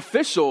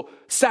superficial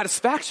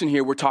satisfaction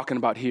here we're talking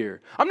about here.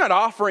 I'm not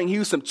offering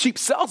you some cheap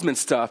salesman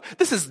stuff.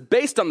 This is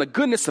based on the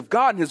goodness of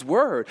God and his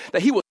word.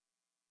 That he will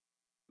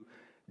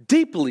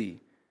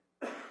deeply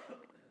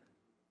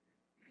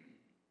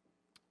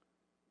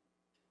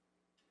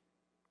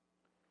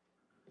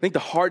think the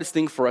hardest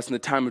thing for us in the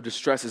time of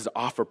distress is to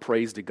offer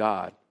praise to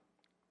God.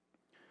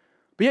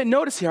 But yet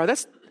notice here,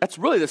 that's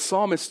really the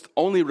psalmist's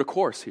only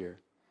recourse here.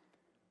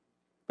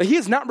 That he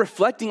is not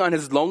reflecting on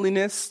his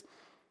loneliness.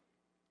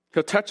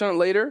 He'll touch on it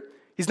later.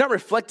 He's not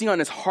reflecting on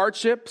his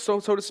hardship, so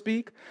to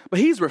speak, but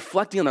he's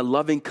reflecting on the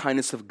loving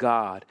kindness of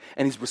God,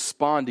 and he's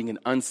responding in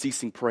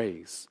unceasing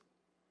praise.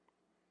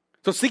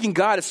 So seeking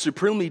God is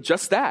supremely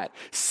just that,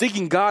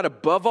 seeking God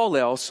above all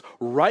else,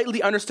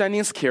 rightly understanding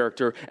his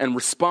character, and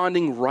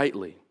responding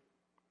rightly.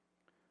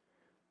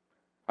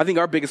 I think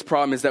our biggest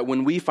problem is that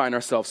when we find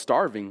ourselves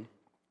starving,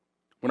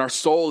 when our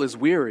soul is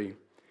weary,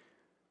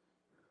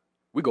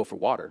 we go for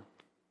water.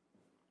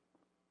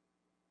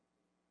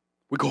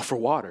 We go for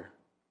water.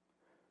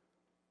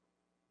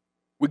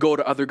 We go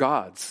to other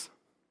gods.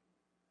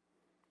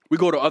 We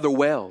go to other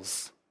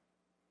wells.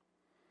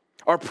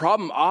 Our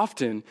problem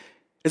often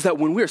is that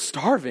when we're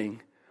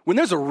starving, when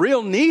there's a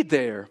real need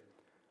there,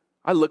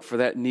 I look for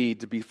that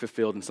need to be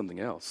fulfilled in something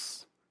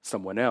else,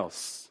 someone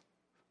else.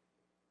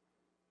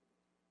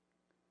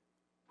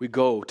 We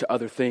go to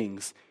other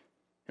things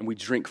and we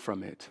drink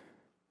from it.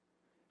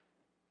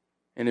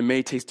 And it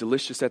may taste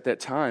delicious at that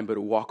time, but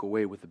it'll walk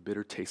away with a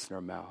bitter taste in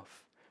our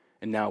mouth.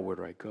 And now where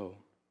do I go?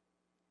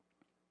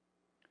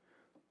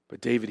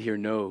 But David here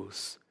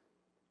knows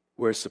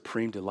where his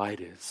supreme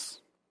delight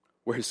is,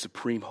 where his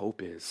supreme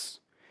hope is.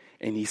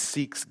 And he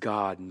seeks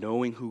God,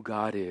 knowing who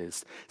God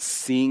is,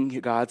 seeing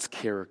God's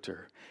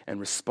character, and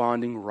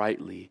responding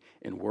rightly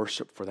in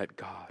worship for that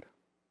God.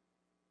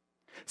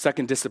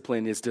 Second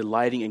discipline is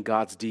delighting in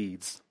God's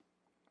deeds.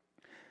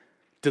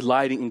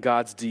 Delight in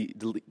God's deeds.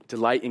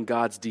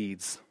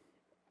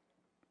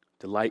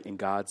 Delight in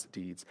God's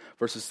deeds.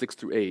 Verses 6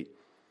 through 8.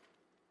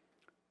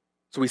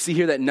 So we see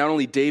here that not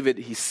only David,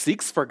 he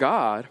seeks for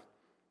God,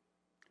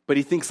 but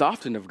he thinks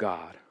often of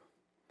God.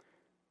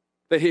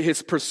 That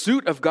his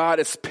pursuit of God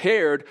is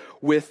paired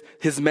with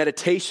his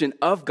meditation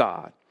of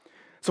God.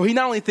 So he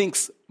not only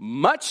thinks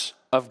much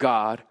of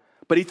God,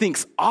 but he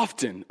thinks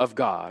often of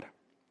God.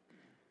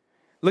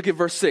 Look at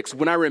verse 6.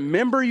 When I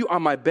remember you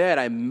on my bed,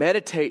 I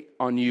meditate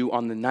on you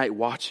on the night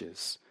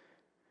watches.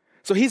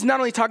 So he's not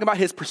only talking about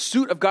his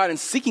pursuit of God and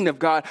seeking of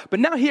God, but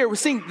now here we're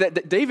seeing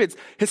that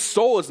his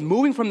soul is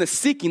moving from the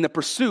seeking, the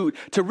pursuit,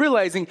 to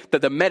realizing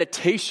that the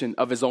meditation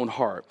of his own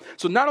heart.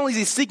 So not only is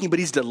he seeking, but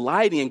he's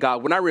delighting in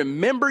God. When I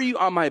remember you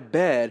on my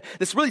bed,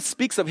 this really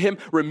speaks of him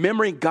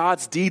remembering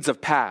God's deeds of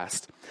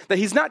past. That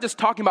he's not just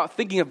talking about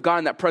thinking of God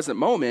in that present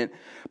moment,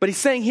 but he's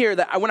saying here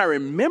that when I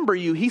remember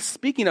you, he's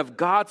speaking of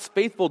God's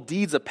faithful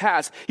deeds of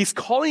past. He's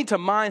calling to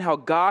mind how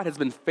God has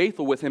been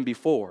faithful with him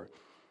before.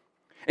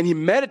 And he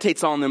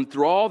meditates on them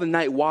through all the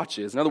night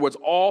watches. In other words,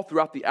 all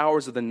throughout the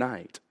hours of the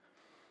night.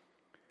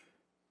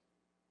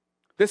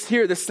 This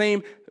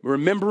same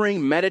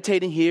remembering,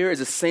 meditating here is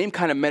the same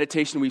kind of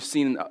meditation we've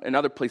seen in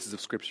other places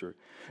of Scripture.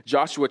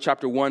 Joshua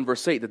chapter 1,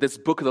 verse 8, that this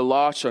book of the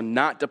law shall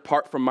not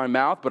depart from my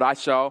mouth, but I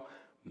shall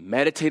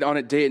meditate on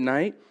it day and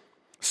night.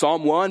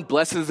 Psalm 1,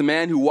 blessed is the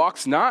man who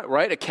walks not,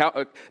 right,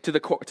 to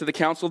the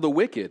counsel of the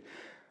wicked.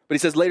 But he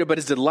says later, but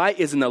his delight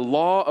is in the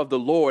law of the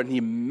Lord, and he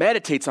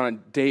meditates on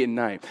it day and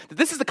night.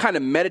 This is the kind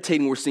of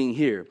meditating we're seeing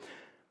here.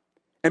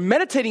 And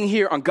meditating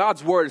here on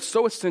God's word is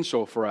so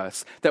essential for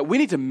us that we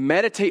need to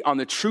meditate on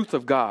the truth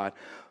of God.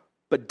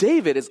 But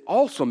David is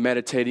also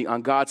meditating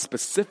on God's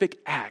specific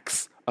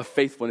acts of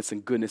faithfulness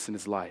and goodness in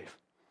his life.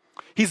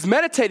 He's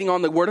meditating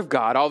on the word of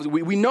God.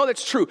 We know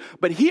that's true.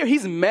 But here,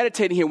 he's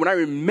meditating here. When I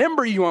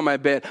remember you on my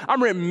bed,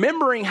 I'm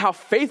remembering how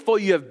faithful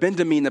you have been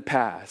to me in the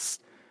past.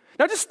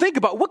 Now just think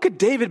about, what could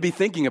David be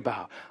thinking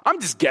about? I'm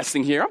just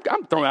guessing here.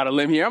 I'm throwing out a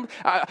limb here.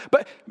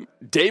 But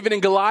David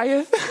and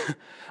Goliath?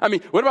 I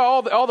mean, what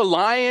about all the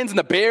lions and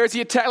the bears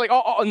he attacked, like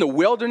all in the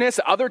wilderness,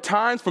 other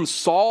times from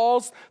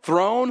Saul's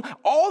throne?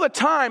 All the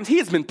times he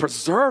has been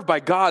preserved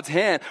by God's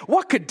hand.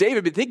 What could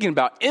David be thinking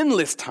about?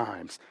 Endless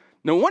times.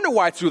 No wonder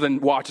why through the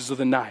watches of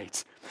the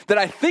night. That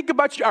I think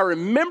about you, I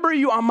remember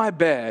you on my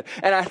bed,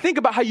 and I think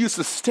about how you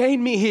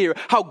sustained me here,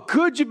 how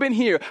good you've been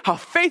here, how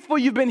faithful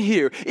you've been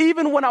here.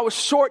 Even when I was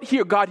short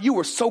here, God, you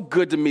were so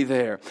good to me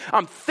there.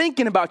 I'm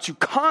thinking about you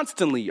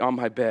constantly on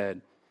my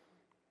bed.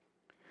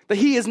 That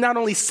he is not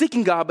only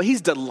seeking God, but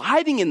he's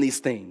delighting in these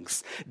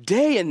things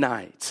day and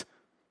night.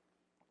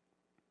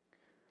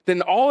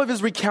 Then all of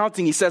his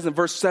recounting, he says in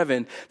verse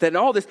 7, that in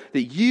all this,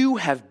 that you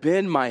have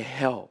been my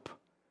help.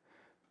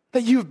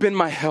 That you've been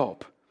my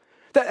help.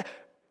 That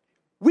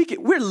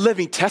we're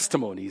living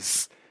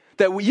testimonies.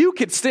 That you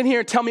could stand here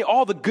and tell me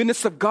all the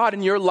goodness of God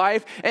in your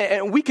life,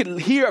 and we could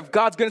hear of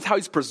God's goodness, how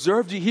he's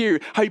preserved you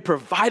here, how he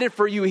provided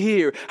for you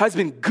here, how he's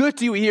been good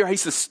to you here, how he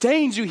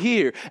sustains you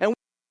here. And we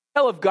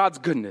tell of God's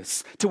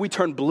goodness till we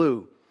turn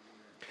blue.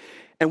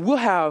 And we'll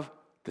have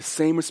the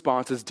same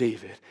response as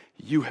David.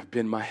 You have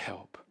been my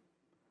help.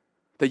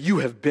 That you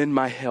have been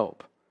my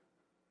help.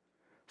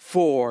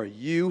 For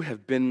you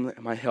have been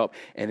my help.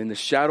 And in the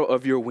shadow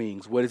of your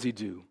wings, what does he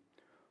do?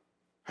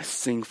 I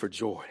sing for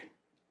joy.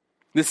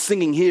 This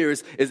singing here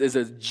is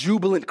a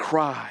jubilant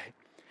cry.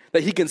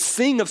 That he can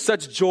sing of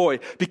such joy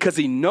because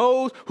he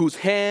knows whose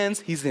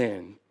hands he's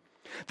in.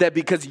 that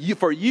because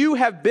for you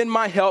have been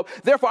my help,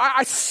 therefore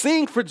I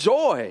sing for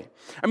joy.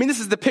 I mean, this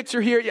is the picture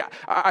here. Yeah,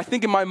 I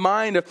think in my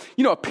mind of,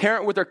 a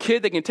parent with their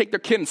kid, they can take their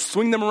kid and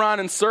swing them around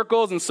in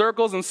circles and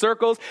circles and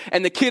circles.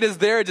 And the kid is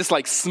there just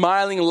like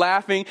smiling and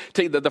laughing.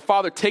 The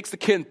father takes the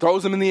kid and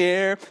throws him in the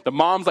air. The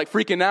mom's like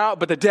freaking out,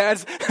 but the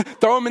dad's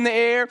throw him in the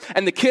air.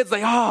 And the kid's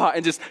like,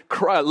 and just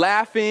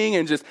laughing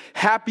and just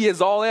happy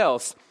as all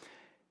else.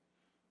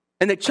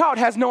 And the child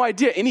has no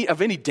idea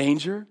of any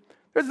danger.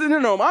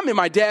 No, I'm in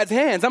my dad's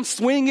hands. I'm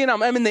swinging.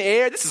 I'm in the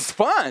air. This is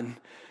fun.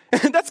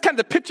 And that's kind of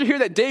the picture here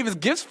that David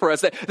gives for us,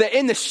 that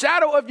in the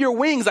shadow of your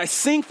wings, I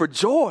sing for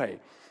joy.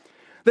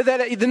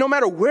 That no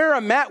matter where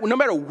I'm at, no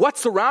matter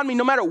what's around me,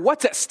 no matter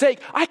what's at stake,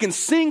 I can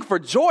sing for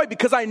joy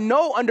because I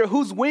know under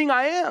whose wing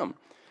I am.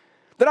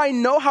 That I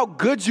know how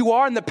good you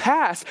are in the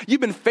past.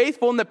 You've been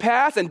faithful in the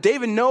past, and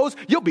David knows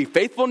you'll be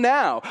faithful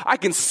now. I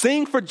can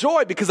sing for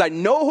joy because I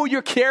know who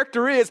your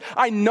character is.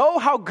 I know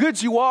how good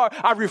you are.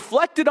 I've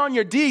reflected on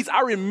your deeds.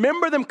 I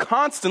remember them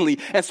constantly,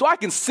 and so I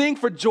can sing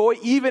for joy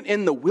even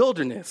in the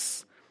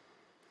wilderness.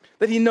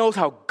 That he knows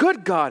how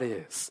good God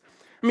is.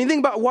 I mean,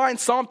 think about why in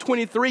Psalm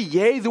 23,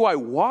 yea, though I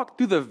walk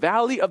through the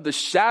valley of the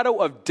shadow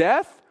of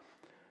death,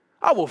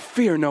 I will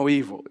fear no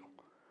evil.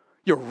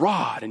 Your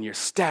rod and your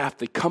staff,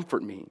 they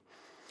comfort me.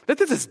 That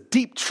this is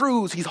deep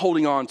truths he's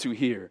holding on to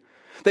here.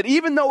 That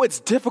even though it's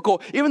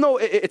difficult, even though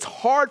it's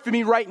hard for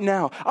me right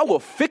now, I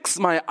will fix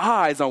my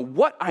eyes on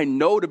what I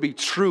know to be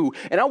true.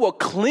 And I will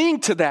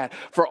cling to that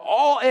for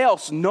all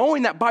else,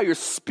 knowing that by your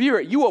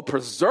Spirit, you will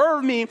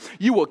preserve me.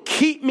 You will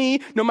keep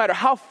me. No matter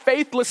how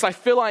faithless I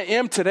feel I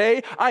am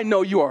today, I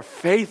know you are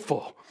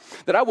faithful.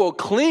 That I will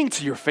cling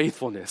to your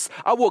faithfulness.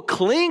 I will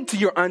cling to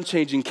your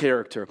unchanging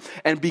character.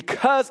 And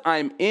because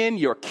I'm in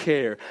your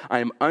care, I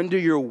am under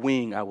your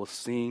wing, I will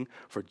sing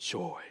for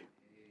joy.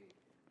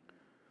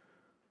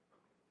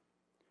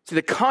 See,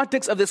 the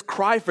context of this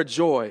cry for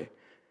joy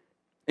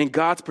in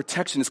God's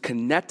protection is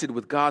connected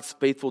with God's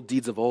faithful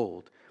deeds of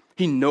old.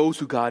 He knows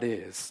who God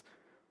is.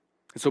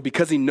 And so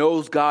because he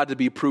knows God to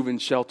be a proven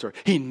shelter,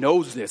 he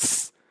knows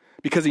this.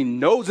 Because he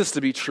knows this to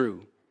be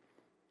true,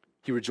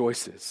 he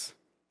rejoices.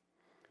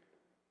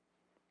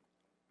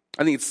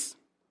 I think it's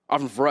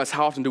often for us,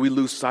 how often do we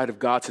lose sight of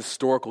God's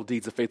historical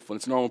deeds of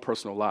faithfulness in our own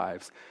personal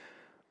lives?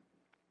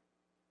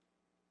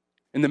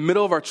 In the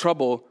middle of our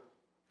trouble,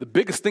 the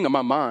biggest thing on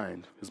my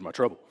mind is my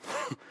trouble.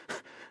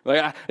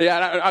 I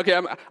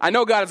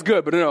know God is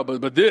good,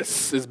 but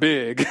this is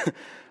big.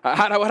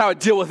 How do I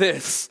deal with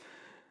this?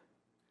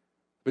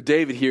 But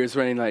David here is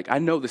running like, I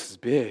know this is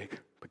big,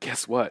 but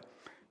guess what?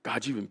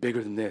 God's even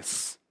bigger than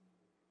this.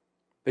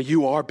 That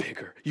you are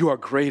bigger, you are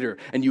greater,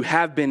 and you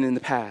have been in the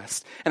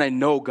past. And I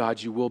know,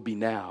 God, you will be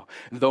now.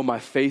 And though my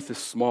faith is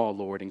small,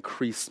 Lord,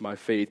 increase my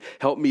faith.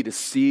 Help me to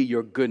see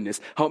your goodness.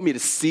 Help me to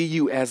see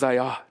you as I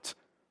ought.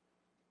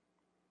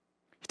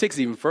 He takes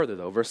it even further,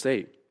 though. Verse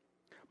 8,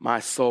 my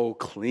soul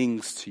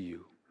clings to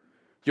you.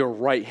 Your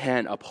right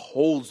hand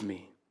upholds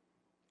me.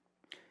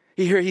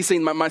 Here he's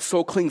saying, my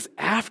soul clings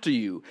after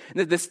you.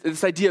 And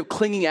this idea of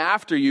clinging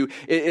after you,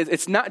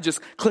 it's not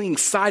just clinging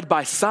side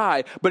by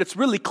side, but it's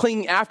really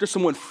clinging after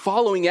someone,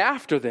 following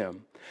after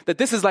them. That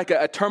this is like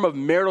a term of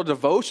marital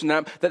devotion,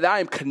 that I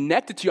am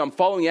connected to you, I'm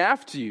following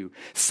after you.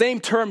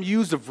 Same term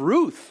used of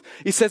Ruth.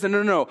 He says,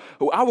 no,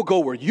 I will go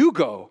where you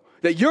go,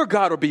 that your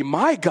God will be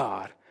my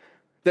God.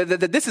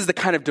 That this is the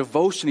kind of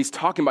devotion he's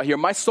talking about here.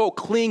 My soul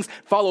clings,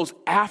 follows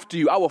after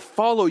you. I will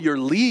follow your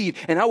lead,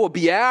 and I will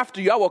be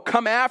after you. I will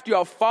come after you.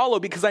 I'll follow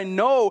because I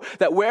know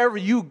that wherever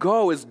you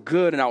go is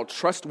good, and I'll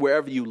trust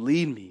wherever you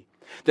lead me.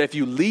 That if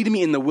you lead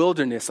me in the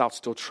wilderness, I'll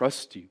still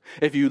trust you.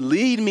 If you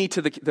lead me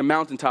to the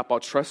mountaintop, I'll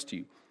trust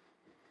you.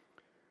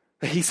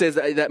 He says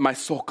that my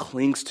soul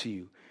clings to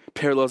you.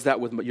 Parallels that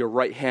with your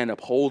right hand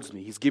upholds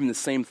me. He's giving the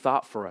same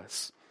thought for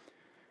us.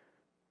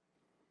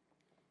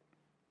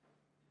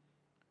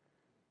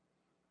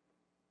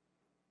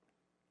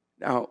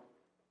 Now,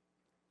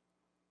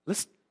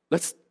 let's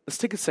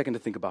take a second to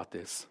think about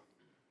this.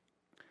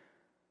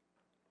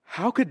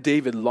 How could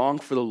David long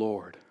for the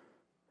Lord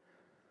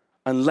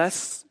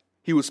unless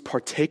he was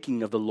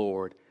partaking of the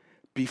Lord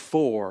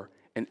before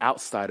and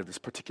outside of this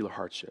particular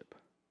hardship?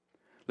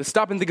 Let's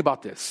stop and think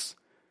about this.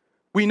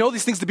 We know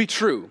these things to be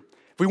true.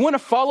 If we want to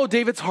follow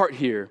David's heart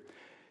here,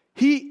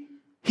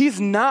 he's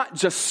not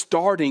just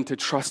starting to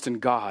trust in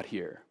God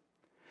here.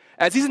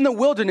 As he's in the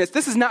wilderness,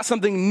 this is not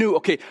something new.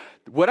 Okay,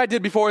 what I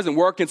did before isn't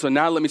working, so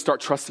now let me start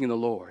trusting in the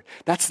Lord.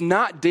 That's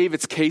not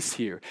David's case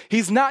here.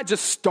 He's not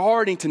just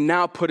starting to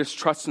now put his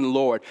trust in the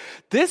Lord.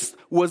 This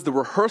was the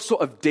rehearsal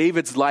of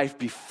David's life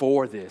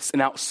before this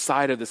and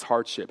outside of this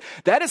hardship.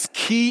 That is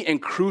key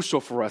and crucial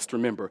for us to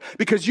remember,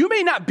 because you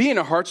may not be in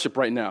a hardship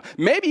right now.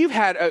 Maybe you've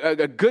had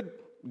a good,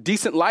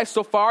 decent life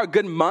so far, a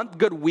good month,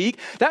 good week.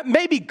 That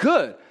may be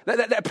good.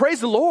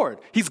 Praise the Lord.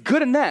 He's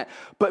good in that.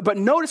 But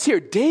notice here,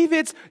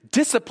 David's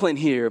discipline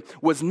here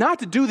was not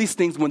to do these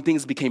things when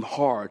things became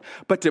hard,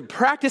 but to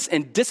practice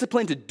and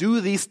discipline to do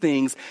these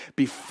things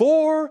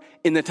before,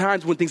 in the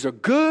times when things are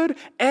good,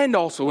 and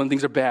also when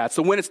things are bad.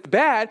 So when it's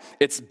bad,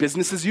 it's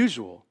business as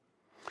usual.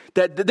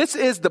 That this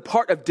is the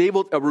part of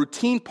David, a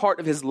routine part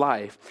of his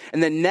life.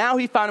 And then now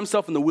he found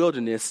himself in the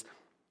wilderness.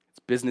 It's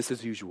business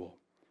as usual.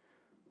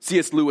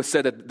 C.S. Lewis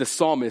said that the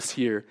psalmist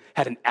here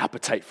had an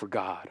appetite for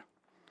God.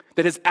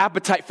 That his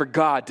appetite for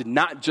God did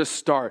not just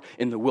start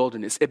in the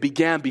wilderness. It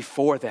began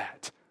before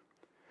that.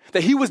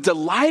 That he was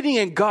delighting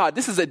in God.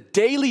 This is a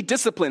daily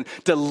discipline,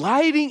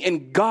 delighting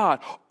in God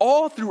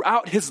all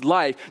throughout his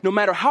life, no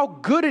matter how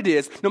good it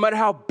is, no matter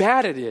how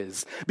bad it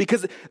is.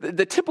 Because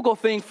the typical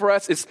thing for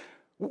us is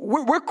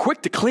we're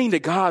quick to cling to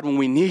God when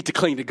we need to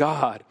cling to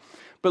God.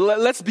 But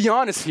let's be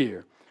honest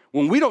here.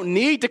 When we don't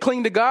need to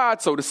cling to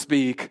God, so to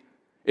speak,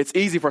 it's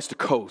easy for us to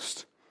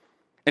coast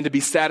and to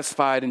be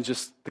satisfied in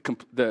just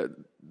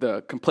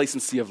the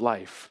complacency of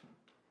life.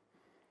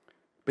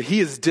 But he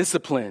is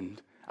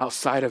disciplined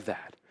outside of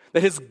that.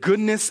 That his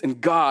goodness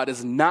in God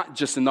is not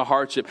just in the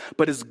hardship,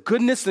 but his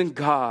goodness in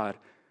God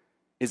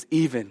is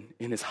even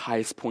in his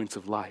highest points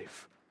of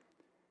life.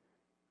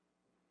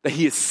 That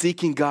he is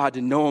seeking God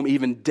to know him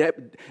even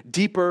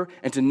deeper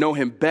and to know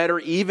him better,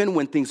 even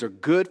when things are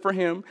good for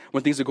him,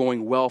 when things are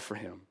going well for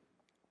him.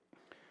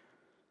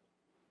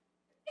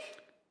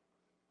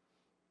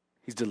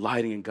 He's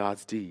delighting in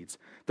God's deeds.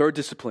 Third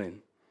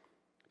discipline,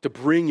 to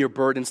bring your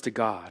burdens to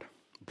God.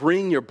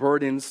 Bring your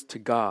burdens to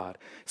God.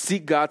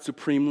 Seek God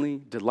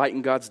supremely. Delight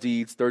in God's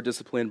deeds. Third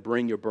discipline,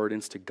 bring your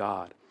burdens to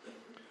God.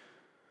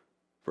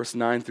 Verse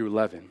 9 through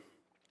 11.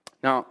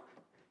 Now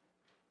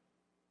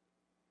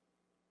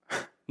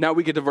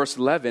we get to verse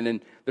 11,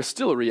 and there's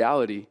still a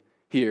reality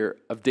here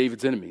of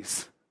David's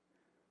enemies.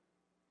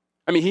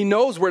 I mean, he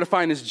knows where to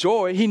find his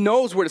joy. He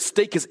knows where to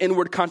stake his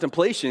inward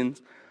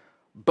contemplations,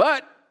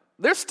 but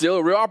there's still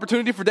a real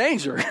opportunity for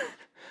danger.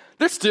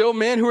 There's still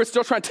men who are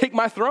still trying to take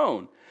my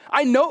throne.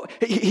 I know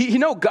he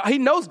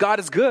knows God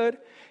is good.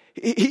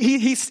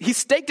 He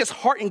staked his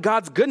heart in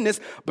God's goodness,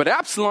 but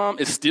Absalom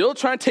is still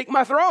trying to take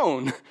my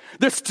throne.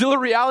 There's still a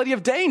reality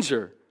of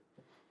danger.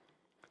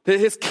 That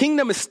his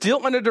kingdom is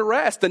still under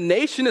duress. The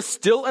nation is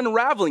still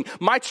unraveling.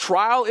 My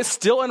trial is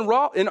still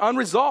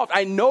unresolved.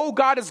 I know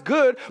God is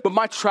good, but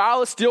my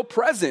trial is still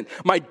present.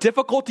 My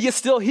difficulty is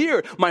still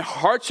here. My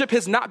hardship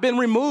has not been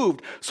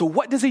removed. So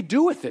what does he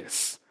do with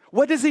this?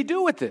 What does he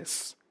do with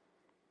this?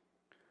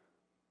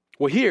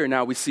 Well, here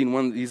now we see in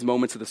one of these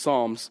moments of the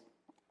Psalms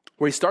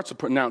where he starts to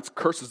pronounce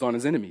curses on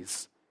his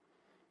enemies.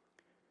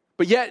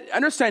 But yet,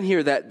 understand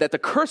here that the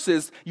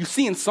curses you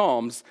see in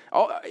Psalms,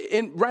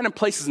 in random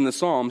places in the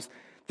Psalms,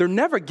 they're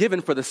never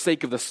given for the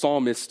sake of the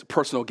psalmist's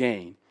personal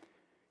gain.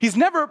 He's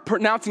never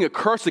pronouncing a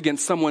curse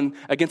against someone,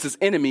 against his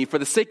enemy, for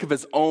the sake of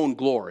his own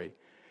glory.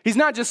 He's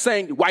not just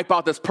saying, wipe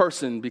out this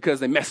person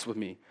because they messed with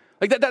me.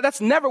 Like that's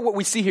never what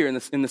we see here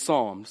in the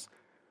Psalms.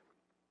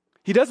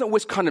 He doesn't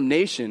wish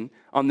condemnation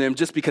on them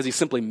just because he's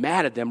simply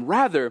mad at them.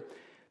 Rather,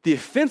 the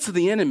offense of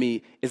the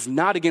enemy is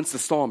not against the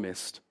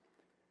psalmist.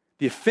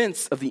 The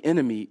offense of the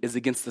enemy is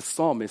against the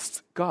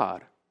psalmist's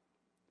God.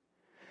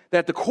 That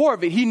at the core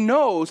of it, he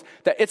knows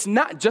that it's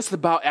not just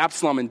about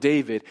Absalom and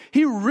David.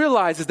 He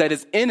realizes that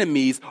his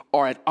enemies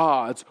are at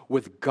odds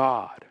with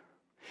God.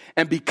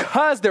 And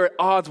because they're at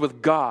odds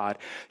with God,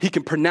 he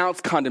can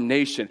pronounce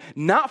condemnation,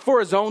 not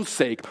for his own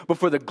sake, but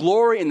for the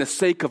glory and the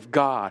sake of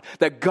God.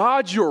 That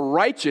God, you're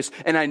righteous,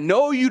 and I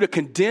know you to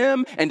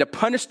condemn and to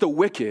punish the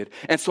wicked.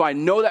 And so I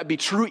know that be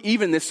true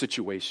even in this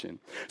situation.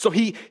 So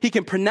he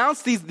can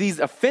pronounce these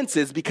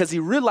offenses because he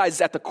realizes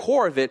at the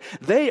core of it,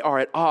 they are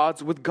at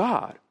odds with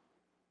God.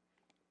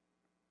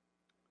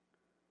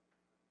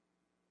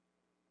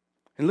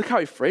 And look how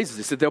he phrases it.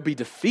 He said they'll be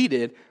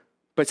defeated,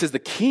 but it says the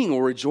king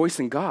will rejoice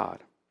in God.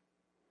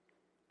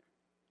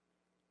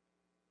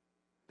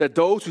 That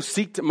those who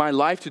seek my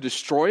life to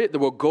destroy it, they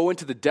will go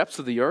into the depths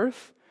of the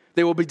earth.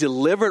 They will be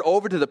delivered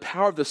over to the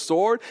power of the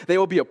sword. They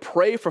will be a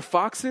prey for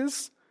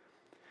foxes.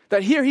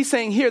 That here, he's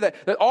saying here that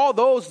all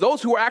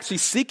those who are actually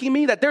seeking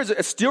me, that there's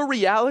a still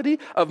reality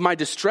of my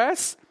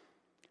distress,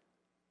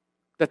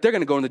 that they're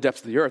going to go in the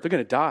depths of the earth. They're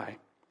going to die.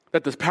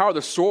 That the power of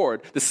the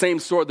sword, the same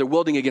sword they're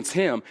wielding against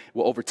him,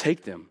 will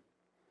overtake them.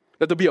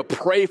 That there'll be a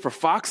prey for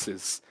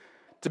foxes.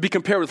 To be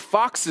compared with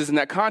foxes in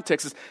that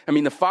context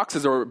the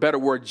foxes, or a better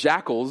word,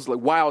 jackals,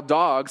 like wild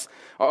dogs,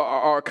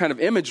 are kind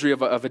of imagery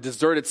of a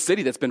deserted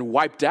city that's been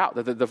wiped out.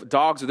 That the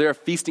dogs are there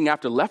feasting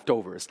after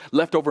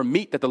leftover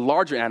meat that the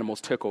larger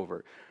animals took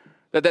over.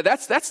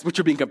 That's what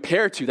you're being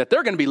compared to, that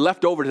they're going to be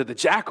left over to the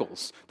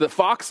jackals, the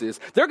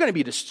foxes. They're going to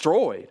be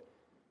destroyed.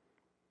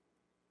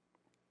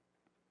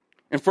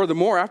 And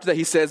furthermore, after that,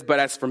 he says, but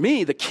as for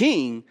me, the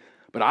king,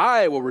 but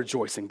I will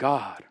rejoice in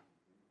God.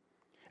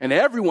 And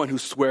everyone who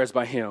swears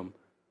by him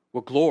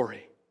will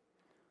glory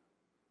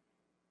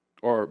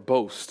or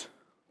boast.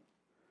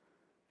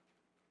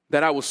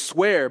 That I will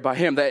swear by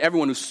him, that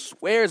everyone who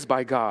swears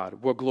by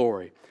God will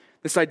glory.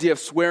 This idea of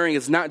swearing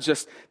is not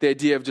just the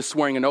idea of just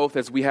swearing an oath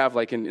as we have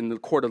like in the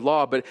court of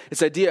law, but it's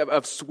the idea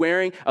of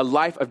swearing a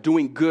life of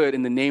doing good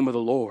in the name of the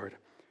Lord.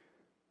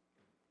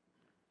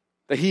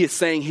 That he is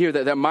saying here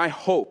that my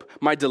hope,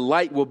 my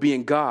delight will be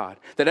in God.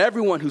 That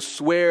everyone who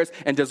swears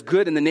and does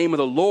good in the name of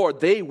the Lord,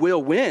 they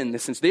will win,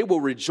 since they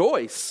will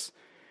rejoice.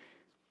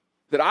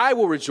 that I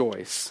will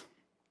rejoice,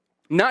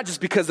 not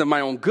just because of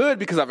my own good,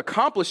 because I've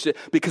accomplished it,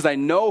 because I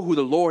know who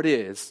the Lord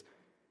is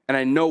and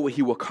I know what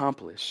he will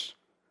accomplish.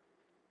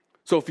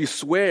 So if you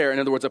swear, in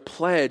other words, a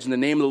pledge in the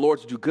name of the Lord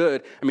to do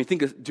good,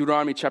 think of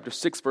Deuteronomy chapter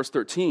 6, verse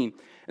 13,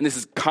 and this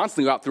is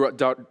constantly out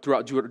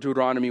throughout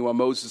Deuteronomy while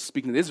Moses is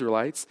speaking to the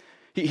Israelites.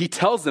 He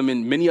tells them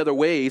in many other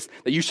ways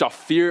that you shall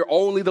fear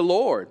only the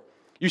Lord.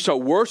 You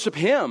shall worship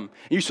him.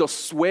 And you shall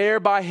swear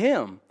by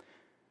him.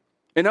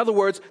 In other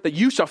words, that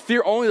you shall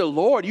fear only the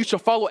Lord. You shall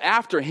follow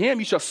after him.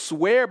 You shall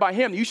swear by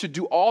him. You should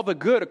do all the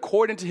good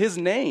according to his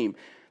name.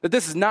 That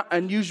this is not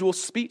unusual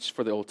speech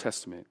for the Old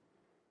Testament.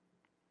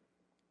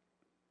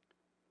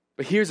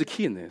 But here's the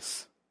key in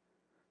this.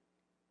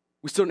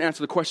 We still don't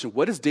answer the question,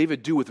 what does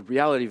David do with the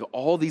reality of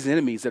all these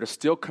enemies that are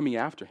still coming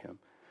after him?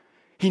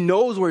 He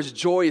knows where his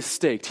joy is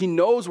staked. He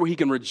knows where he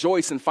can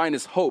rejoice and find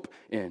his hope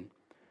in.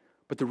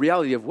 But the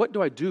reality of what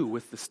do I do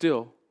with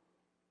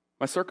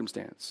my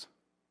circumstance?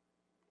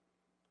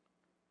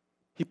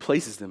 He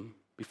places them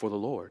before the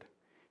Lord.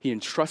 He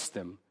entrusts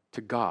them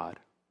to God.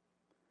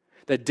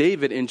 That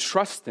David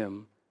entrusts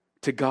them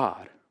to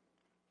God.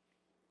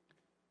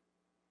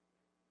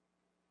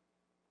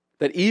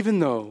 That even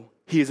though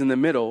he is in the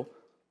middle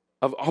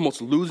of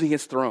almost losing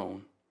his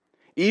throne,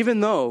 even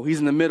though he's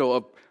in the middle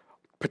of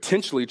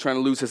potentially trying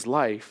to lose his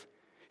life,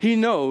 he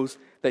knows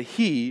that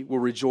he will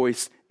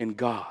rejoice in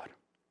God.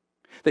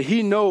 That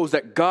he knows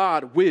that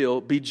God will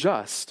be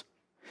just.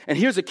 And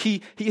here's a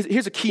key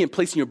in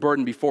placing your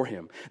burden before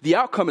him. The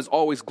outcome is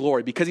always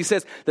glory, because he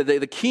says that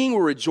the king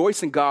will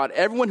rejoice in God.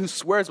 Everyone who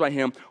swears by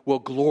him will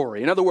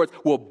glory. In other words,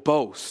 will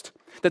boast.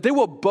 That they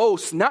will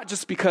boast not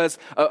just because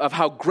of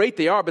how great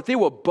they are, but they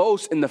will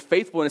boast in the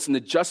faithfulness and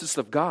the justice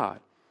of God.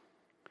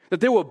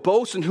 That they will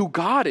boast in who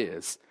God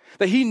is.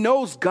 That he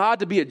knows God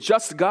to be a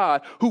just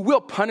God who will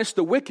punish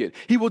the wicked.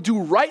 He will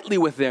do rightly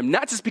with them,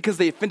 not just because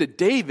they offended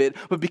David,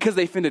 but because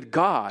they offended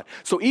God.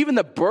 So even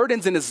the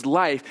burdens in his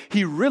life,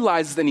 he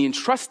realizes and he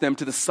entrusts them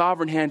to the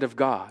sovereign hand of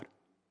God.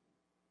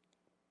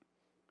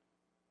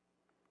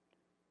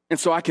 And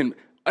so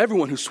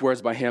everyone who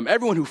swears by him,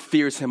 everyone who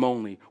fears him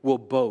only, will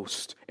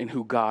boast in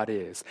who God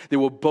is. They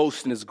will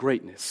boast in his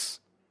greatness.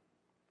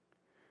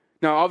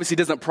 Now, obviously, it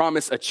doesn't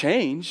promise a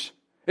change.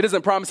 It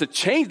doesn't promise to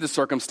change the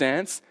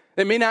circumstance.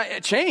 It may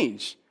not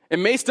change. It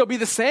may still be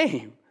the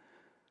same.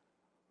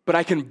 But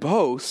I can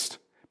boast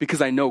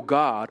because I know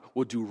God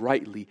will do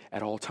rightly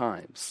at all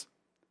times.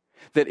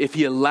 That if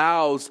he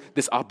allows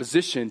this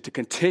opposition to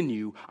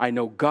continue, I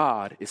know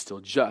God is still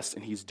just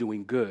and he's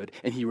doing good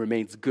and he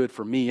remains good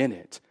for me in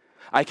it.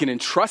 I can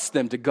entrust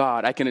them to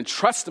God. I can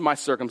entrust my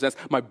circumstance,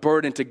 my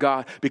burden to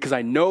God, because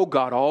I know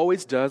God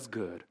always does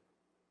good.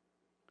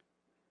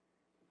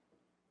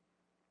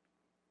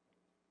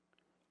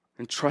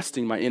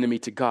 Entrusting my enemy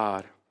to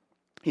God,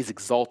 he's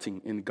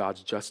exalting in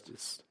God's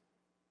justice.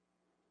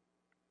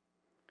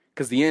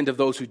 Because the end of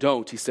those who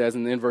don't, he says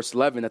in verse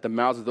 11, that the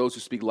mouths of those who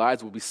speak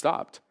lies will be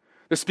stopped.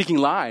 They're speaking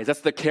lies.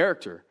 That's their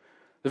character.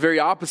 The very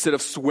opposite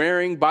of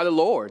swearing by the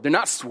Lord. They're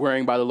not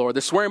swearing by the Lord.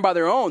 They're swearing by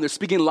their own. They're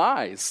speaking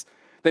lies.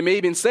 They may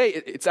even say,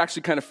 it's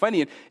actually kind of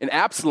funny, in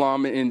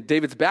Absalom, in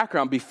David's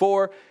background,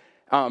 before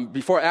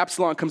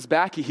Absalom comes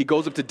back, he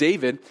goes up to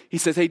David. He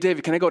says, hey,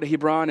 David, can I go to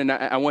Hebron? And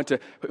I want to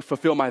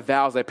fulfill my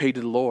vows I paid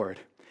to the Lord.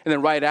 And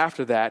then right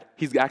after that,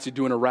 he's actually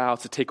doing a row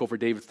to take over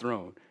David's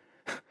throne.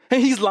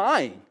 And he's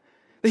lying.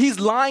 He's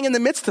lying in the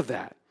midst of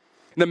that.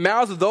 And the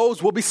mouths of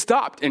those will be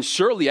stopped. And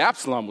surely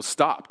Absalom was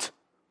stopped.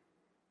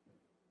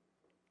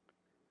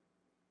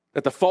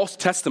 That the false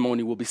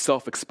testimony will be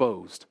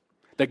self-exposed.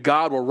 That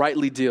God will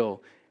rightly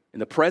deal in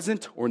the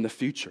present or in the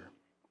future.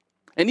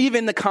 And even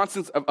in the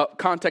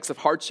context of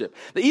hardship.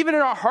 That even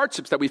in our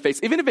hardships that we face,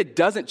 even if it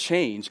doesn't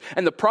change,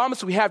 and the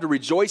promise we have to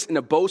rejoice and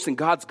to boast in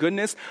God's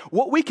goodness,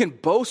 what we can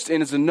boast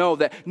in is to know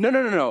that,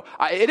 no,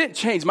 it didn't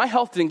change. My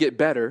health didn't get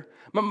better.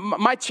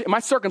 My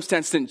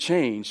circumstance didn't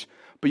change.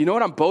 But you know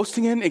what I'm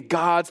boasting in? In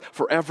God's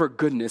forever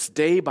goodness,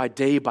 day by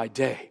day by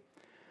day.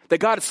 That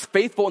God is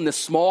faithful in the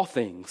small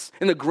things,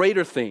 in the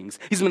greater things.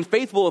 He's been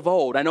faithful of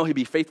old. I know he'll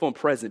be faithful in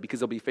present because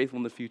he'll be faithful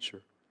in the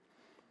future.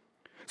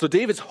 So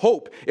David's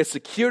hope is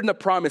secured in the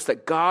promise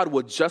that God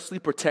will justly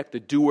protect the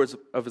doers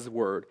of his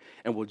word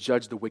and will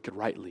judge the wicked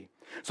rightly.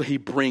 So he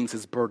brings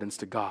his burdens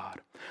to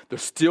God. The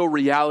still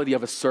reality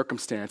of his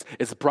circumstance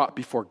is brought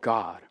before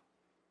God.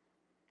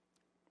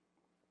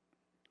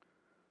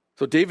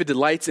 So David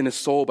delights in his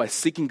soul by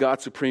seeking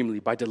God supremely,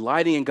 by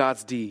delighting in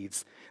God's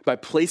deeds, by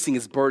placing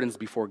his burdens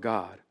before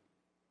God.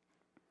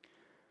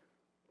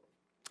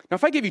 Now,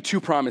 if I give you two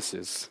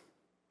promises,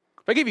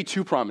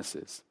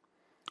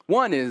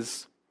 one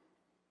is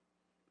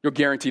you're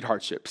guaranteed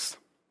hardships.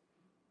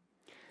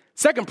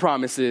 Second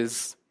promise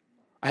is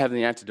I have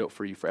the antidote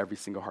for you for every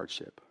single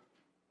hardship.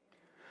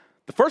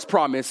 The first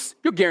promise,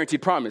 you're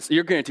guaranteed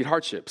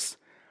hardships.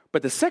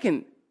 But the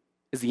second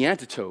is the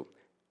antidote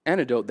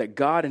that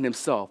God in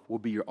himself will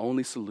be your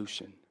only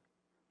solution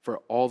for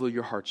all of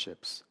your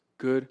hardships,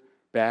 good,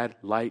 bad,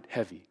 light,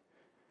 heavy.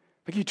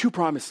 I give you two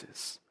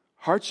promises,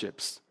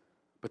 hardships,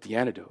 but the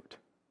antidote.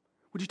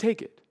 Would you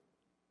take it?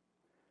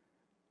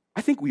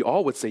 I think we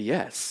all would say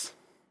yes.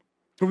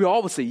 We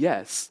all would say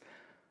yes.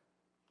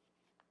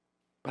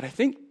 But I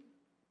think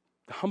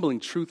the humbling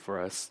truth for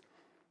us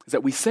is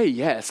that we say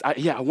yes.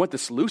 I want the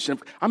solution.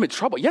 I'm in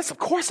trouble. Yes, of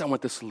course I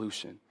want the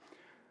solution.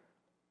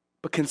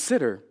 But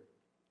consider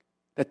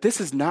that this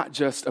is not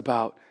just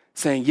about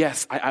saying,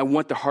 yes, I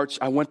want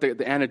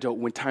the antidote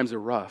when times are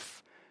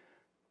rough.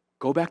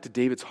 Go back to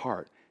David's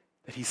heart,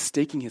 that he's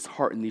staking his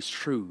heart in these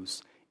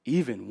truths,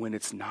 even when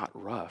it's not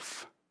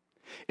rough.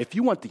 If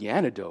you want the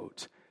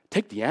antidote,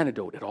 take the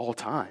antidote at all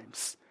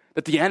times.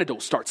 That the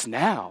antidote starts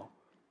now.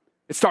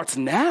 It starts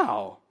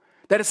now.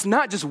 That it's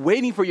not just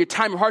waiting for your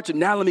time of hardship.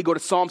 Now let me go to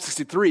Psalm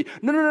 63.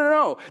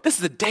 No. This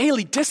is a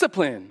daily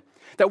discipline.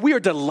 That we are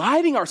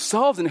delighting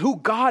ourselves in who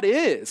God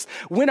is.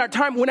 When I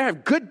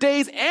have good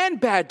days and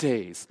bad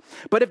days.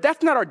 But if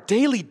that's not our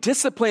daily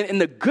discipline in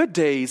the good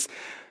days,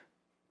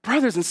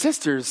 brothers and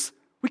sisters,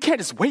 we can't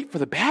just wait for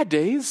the bad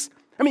days.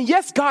 I mean,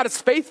 yes, God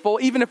is faithful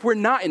even if we're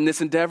not in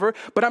this endeavor,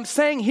 but I'm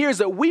saying here is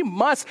that we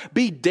must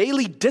be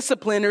daily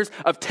discipliners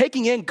of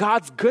taking in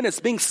God's goodness,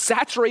 being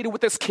saturated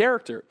with His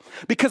character.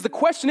 Because the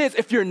question is,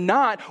 if you're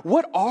not,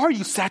 what are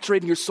you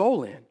saturating your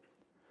soul in?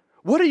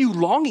 What are you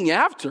longing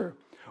after?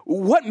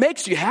 What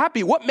makes you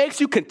happy? What makes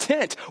you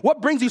content?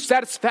 What brings you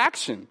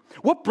satisfaction?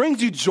 What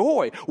brings you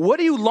joy? What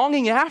are you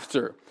longing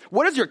after?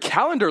 What does your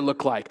calendar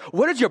look like?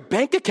 What does your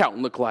bank account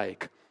look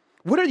like?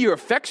 What are your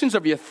affections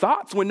of your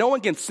thoughts when no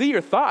one can see your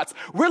thoughts?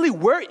 Really,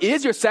 where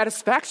is your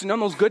satisfaction on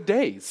those good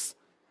days?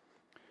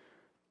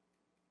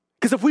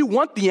 Because if we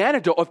want the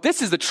antidote, if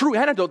this is the true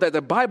antidote that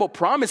the Bible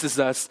promises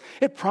us,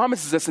 it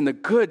promises us in the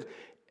good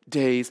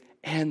days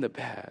and the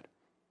bad.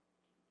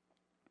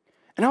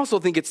 And I also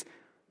think it's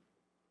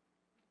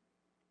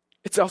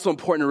also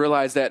important to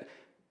realize that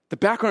the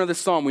background of this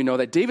psalm, we know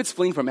that David's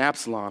fleeing from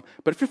Absalom.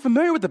 But if you're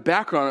familiar with the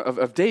background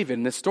of David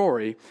in this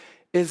story,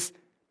 is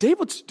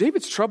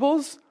David's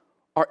troubles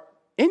are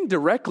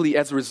indirectly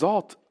as a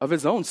result of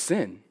his own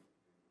sin.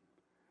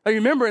 Now, you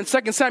remember in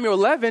 2 Samuel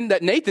 11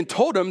 that Nathan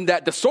told him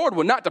that the sword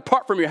will not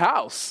depart from your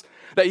house.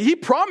 That he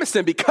promised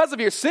him, because of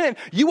your sin,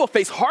 you will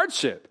face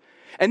hardship.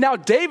 And now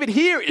David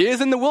here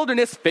is in the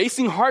wilderness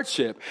facing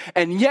hardship.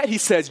 And yet he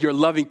says, your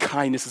loving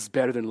kindness is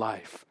better than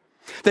life.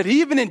 That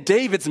even in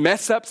David's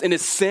mess ups, in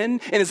his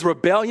sin, in his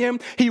rebellion,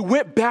 he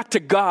went back to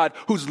God,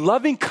 whose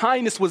loving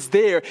kindness was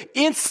there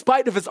in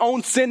spite of his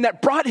own sin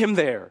that brought him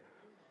there.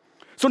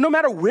 So no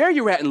matter where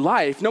you're at in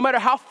life, no matter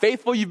how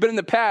faithful you've been in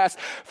the past,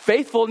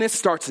 faithfulness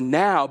starts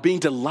now, being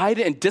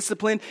delighted and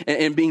disciplined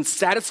and being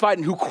satisfied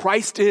in who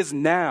Christ is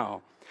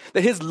now.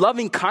 That His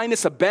loving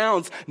kindness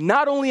abounds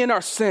not only in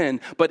our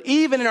sin, but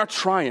even in our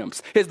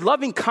triumphs. His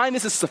loving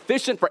kindness is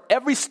sufficient for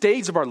every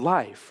stage of our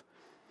life.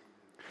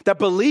 That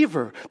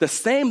believer, the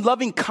same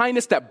loving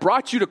kindness that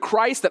brought you to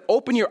Christ, that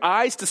opened your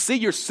eyes to see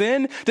your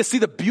sin, to see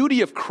the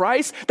beauty of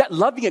Christ, that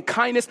loving and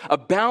kindness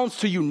abounds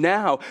to you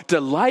now.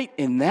 Delight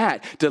in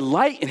that.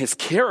 Delight in His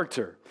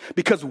character.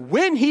 Because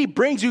when He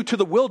brings you to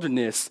the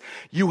wilderness,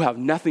 you have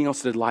nothing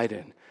else to delight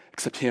in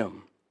except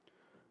Him.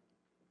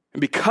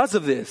 And because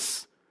of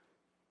this,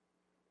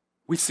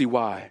 we see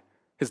why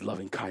His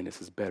loving kindness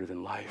is better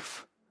than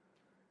life.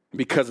 And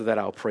because of that,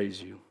 I'll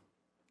praise you.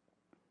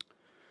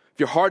 If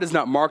your heart is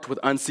not marked with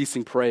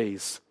unceasing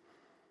praise,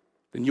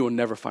 then you will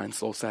never find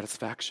soul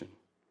satisfaction.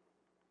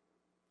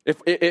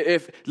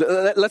 If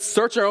let's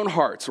search our own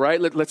hearts,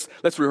 right? Let's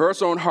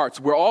rehearse our own hearts.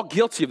 We're all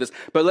guilty of this.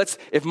 But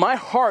if my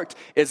heart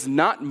is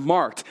not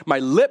marked, my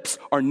lips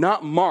are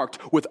not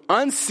marked with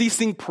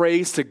unceasing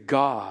praise to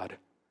God,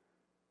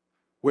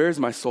 where is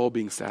my soul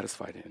being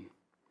satisfied in?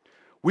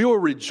 We will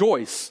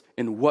rejoice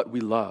in what we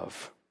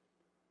love.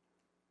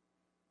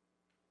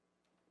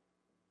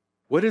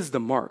 What is the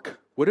mark?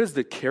 What is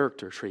the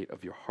character trait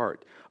of your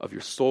heart, of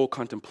your soul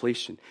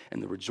contemplation,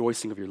 and the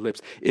rejoicing of your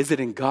lips? Is it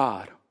in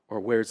God, or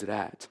where is it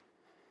at?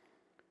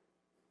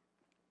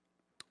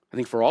 I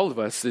think for all of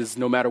us is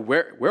no matter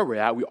where we're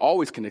at, we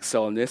always can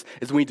excel in this,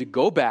 is we need to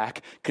go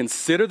back,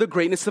 consider the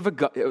greatness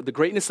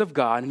of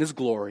God and His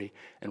glory,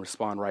 and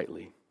respond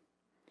rightly.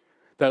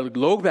 That we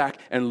go back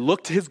and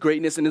look to His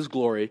greatness and His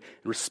glory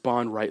and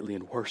respond rightly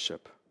in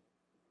worship.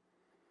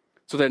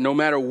 So that no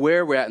matter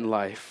where we're at in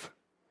life,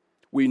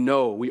 we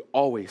know we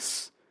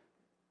always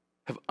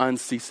have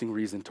unceasing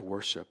reason to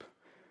worship.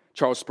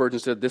 Charles Spurgeon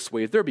said it this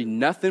way: if there be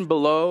nothing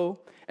below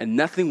and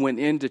nothing went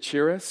in to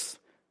cheer us,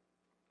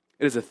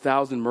 it is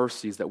 1,000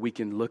 mercies that we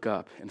can look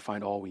up and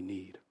find all we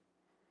need.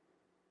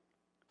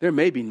 There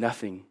may be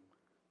nothing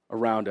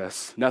around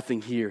us,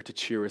 nothing here to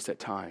cheer us at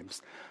times,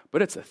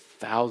 but it's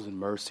 1,000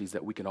 mercies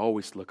that we can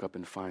always look up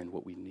and find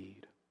what we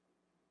need.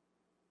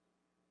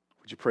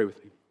 Would you pray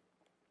with me?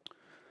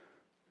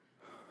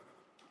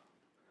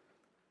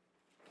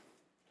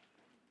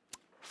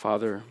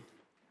 Father,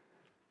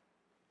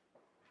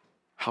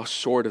 how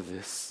short of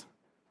this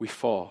we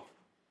fall.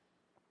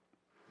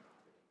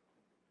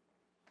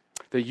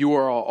 That you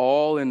are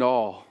all in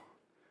all.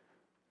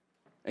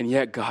 And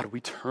yet, God, we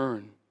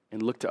turn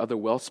and look to other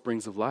well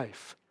springs of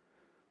life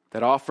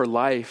that offer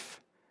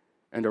life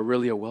and are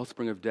really a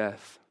wellspring of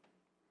death.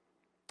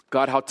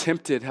 God, how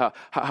tempted,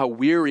 how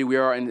weary we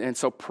are and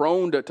so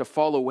prone to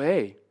fall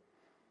away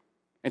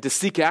and to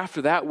seek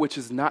after that which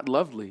is not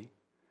lovely.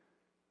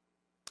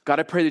 God,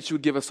 I pray that you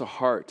would give us a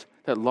heart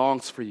that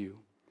longs for you.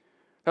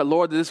 That,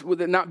 Lord, this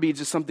would not be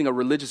just something, a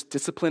religious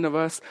discipline of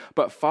us,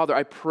 but Father,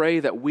 I pray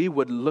that we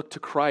would look to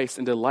Christ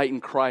and delight in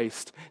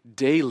Christ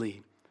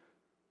daily.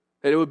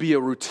 That it would be a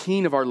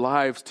routine of our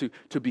lives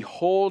to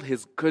behold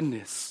his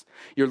goodness,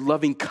 your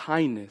loving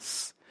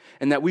kindness,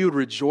 and that we would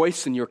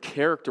rejoice in your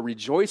character,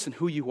 rejoice in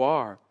who you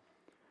are.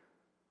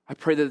 I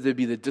pray that there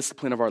be the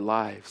discipline of our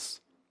lives,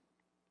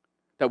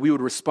 that we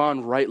would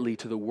respond rightly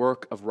to the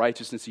work of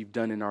righteousness you've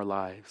done in our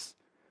lives.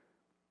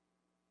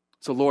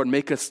 So Lord,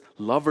 make us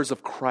lovers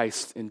of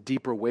Christ in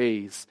deeper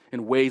ways,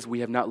 in ways we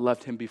have not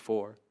loved him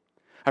before.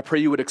 I pray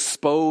you would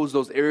expose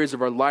those areas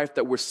of our life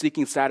that we're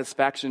seeking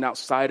satisfaction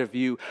outside of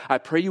you. I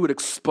pray you would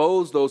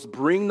expose those,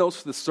 bring those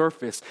to the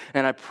surface.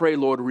 And I pray,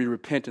 Lord, we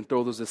repent and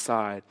throw those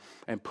aside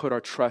and put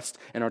our trust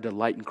and our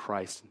delight in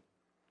Christ.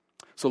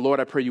 So Lord,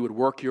 I pray you would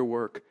work your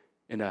work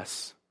in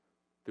us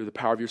through the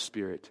power of your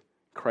Spirit.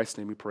 In Christ's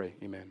name we pray,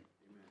 amen.